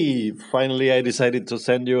 Hey, finally I decided to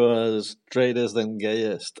send you a straightest and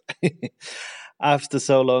gayest. after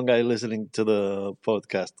so long, I listening to the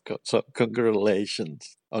podcast. So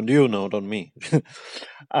congratulations on you, not on me.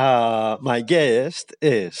 My guest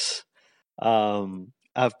is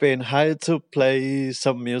I've been hired to play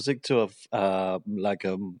some music to like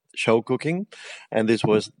a show cooking, and this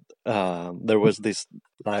was there was this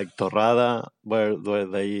like torrada where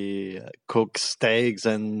they cook steaks,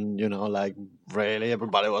 and like really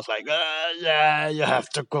everybody was like, yeah, you have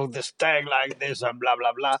to cook the steak like this and blah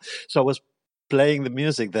blah blah. So I was playing the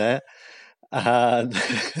music there, and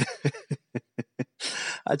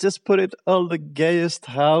I just put it all the gayest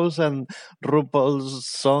house and RuPaul's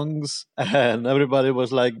songs, and everybody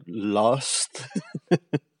was like lost.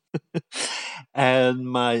 And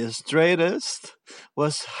my straightest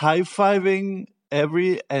was high-fiving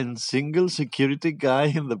every and single security guy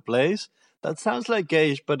in the place. That sounds like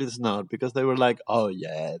gayish, but it's not, because they were like, oh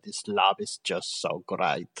yeah, this love is just so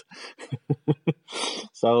great.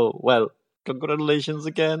 So, well, congratulations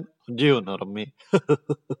again on you, not on me.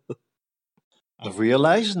 I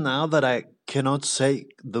realize now that I cannot say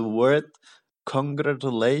the word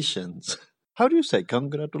congratulations. How do you say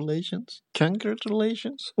congratulations?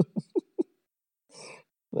 Congratulations?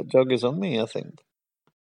 The joke is on me, I think.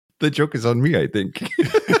 The joke is on me, I think.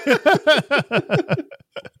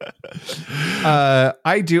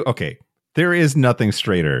 I do. Okay. There is nothing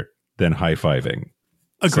straighter than high-fiving.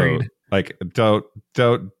 Agreed. So,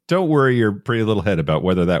 don't worry your pretty little head about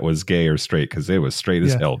whether that was gay or straight, because it was straight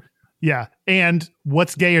as hell. Yeah. And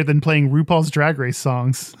what's gayer than playing RuPaul's Drag Race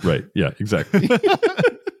songs? Right. Yeah, exactly.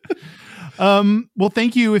 Well,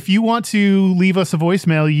 thank you. If you want to leave us a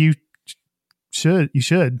voicemail, you should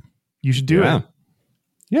do it.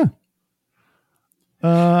 Yeah.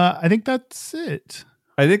 I think that's it.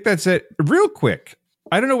 Real quick.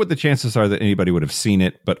 I don't know what the chances are that anybody would have seen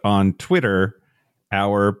it, but on Twitter,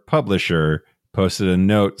 our publisher posted a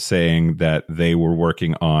note saying that they were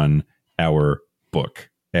working on our book.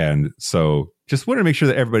 And so just wanted to make sure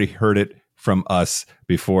that everybody heard it from us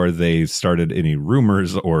before they started any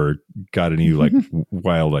rumors or got any like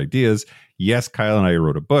wild ideas. Yes, Kyle and I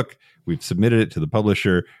wrote a book. We've submitted it to the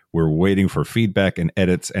publisher. We're waiting for feedback and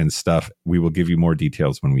edits and stuff. We will give you more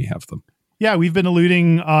details when we have them. Yeah, we've been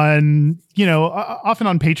alluding on, often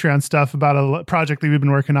on Patreon stuff about a project that we've been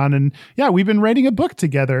working on. And yeah, we've been writing a book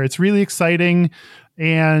together. It's really exciting.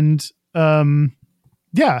 And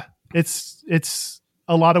yeah, it's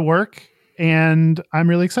a lot of work. And I'm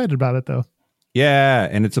really excited about it, though. Yeah,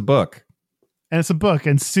 and it's a book.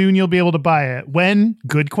 And soon you'll be able to buy it. When?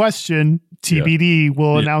 Good question. TBD. Yeah.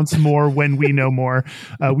 We'll announce more when we know more.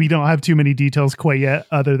 We don't have too many details quite yet,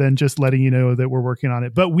 other than just letting you know that we're working on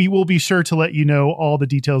it. But we will be sure to let you know all the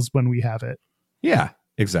details when we have it. Yeah,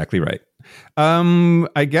 exactly right.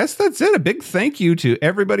 I guess that's it. A big thank you to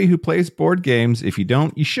everybody who plays board games. If you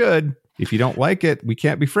don't, you should. If you don't like it, we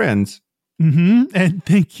can't be friends. Mm-hmm. And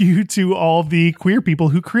thank you to all the queer people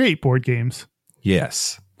who create board games.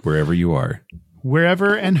 Yes, wherever you are.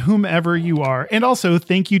 Wherever and whomever you are. And also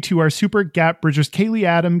thank you to our super gap bridgers, Kaylee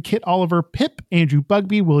Adam, Kit Oliver, Pip, Andrew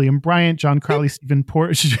Bugby, William Bryant, John Crowley, Stephen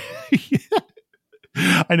Porsche.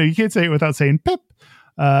 I know you can't say it without saying Pip.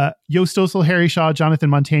 Yo Stossel, Harry Shaw, Jonathan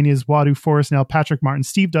Montañez, Wadu, Forrest Nell, Patrick Martin,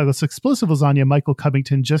 Steve Douglas, Explosive Lasagna, Michael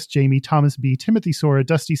Covington, Just Jamie, Thomas B, Timothy Sora,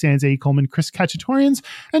 Dusty Sands, A. Coleman, Chris Cacciatorians,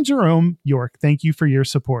 and Jerome York. Thank you for your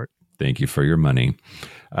support. Thank you for your money.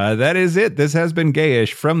 That is it. This has been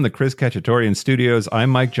Gayish from the Chris Cacciatorian Studios. I'm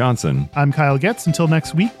Mike Johnson. I'm Kyle Getz. Until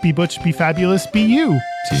next week, be butch, be fabulous, be you.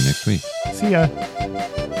 See you next week. See ya.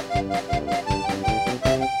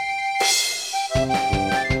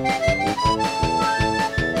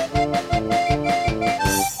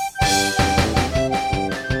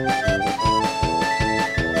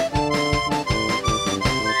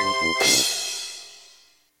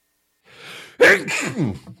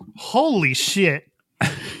 Holy shit.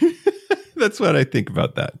 That's what I think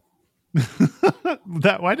about that.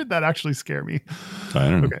 Why did that actually scare me? I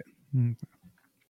don't know. Okay.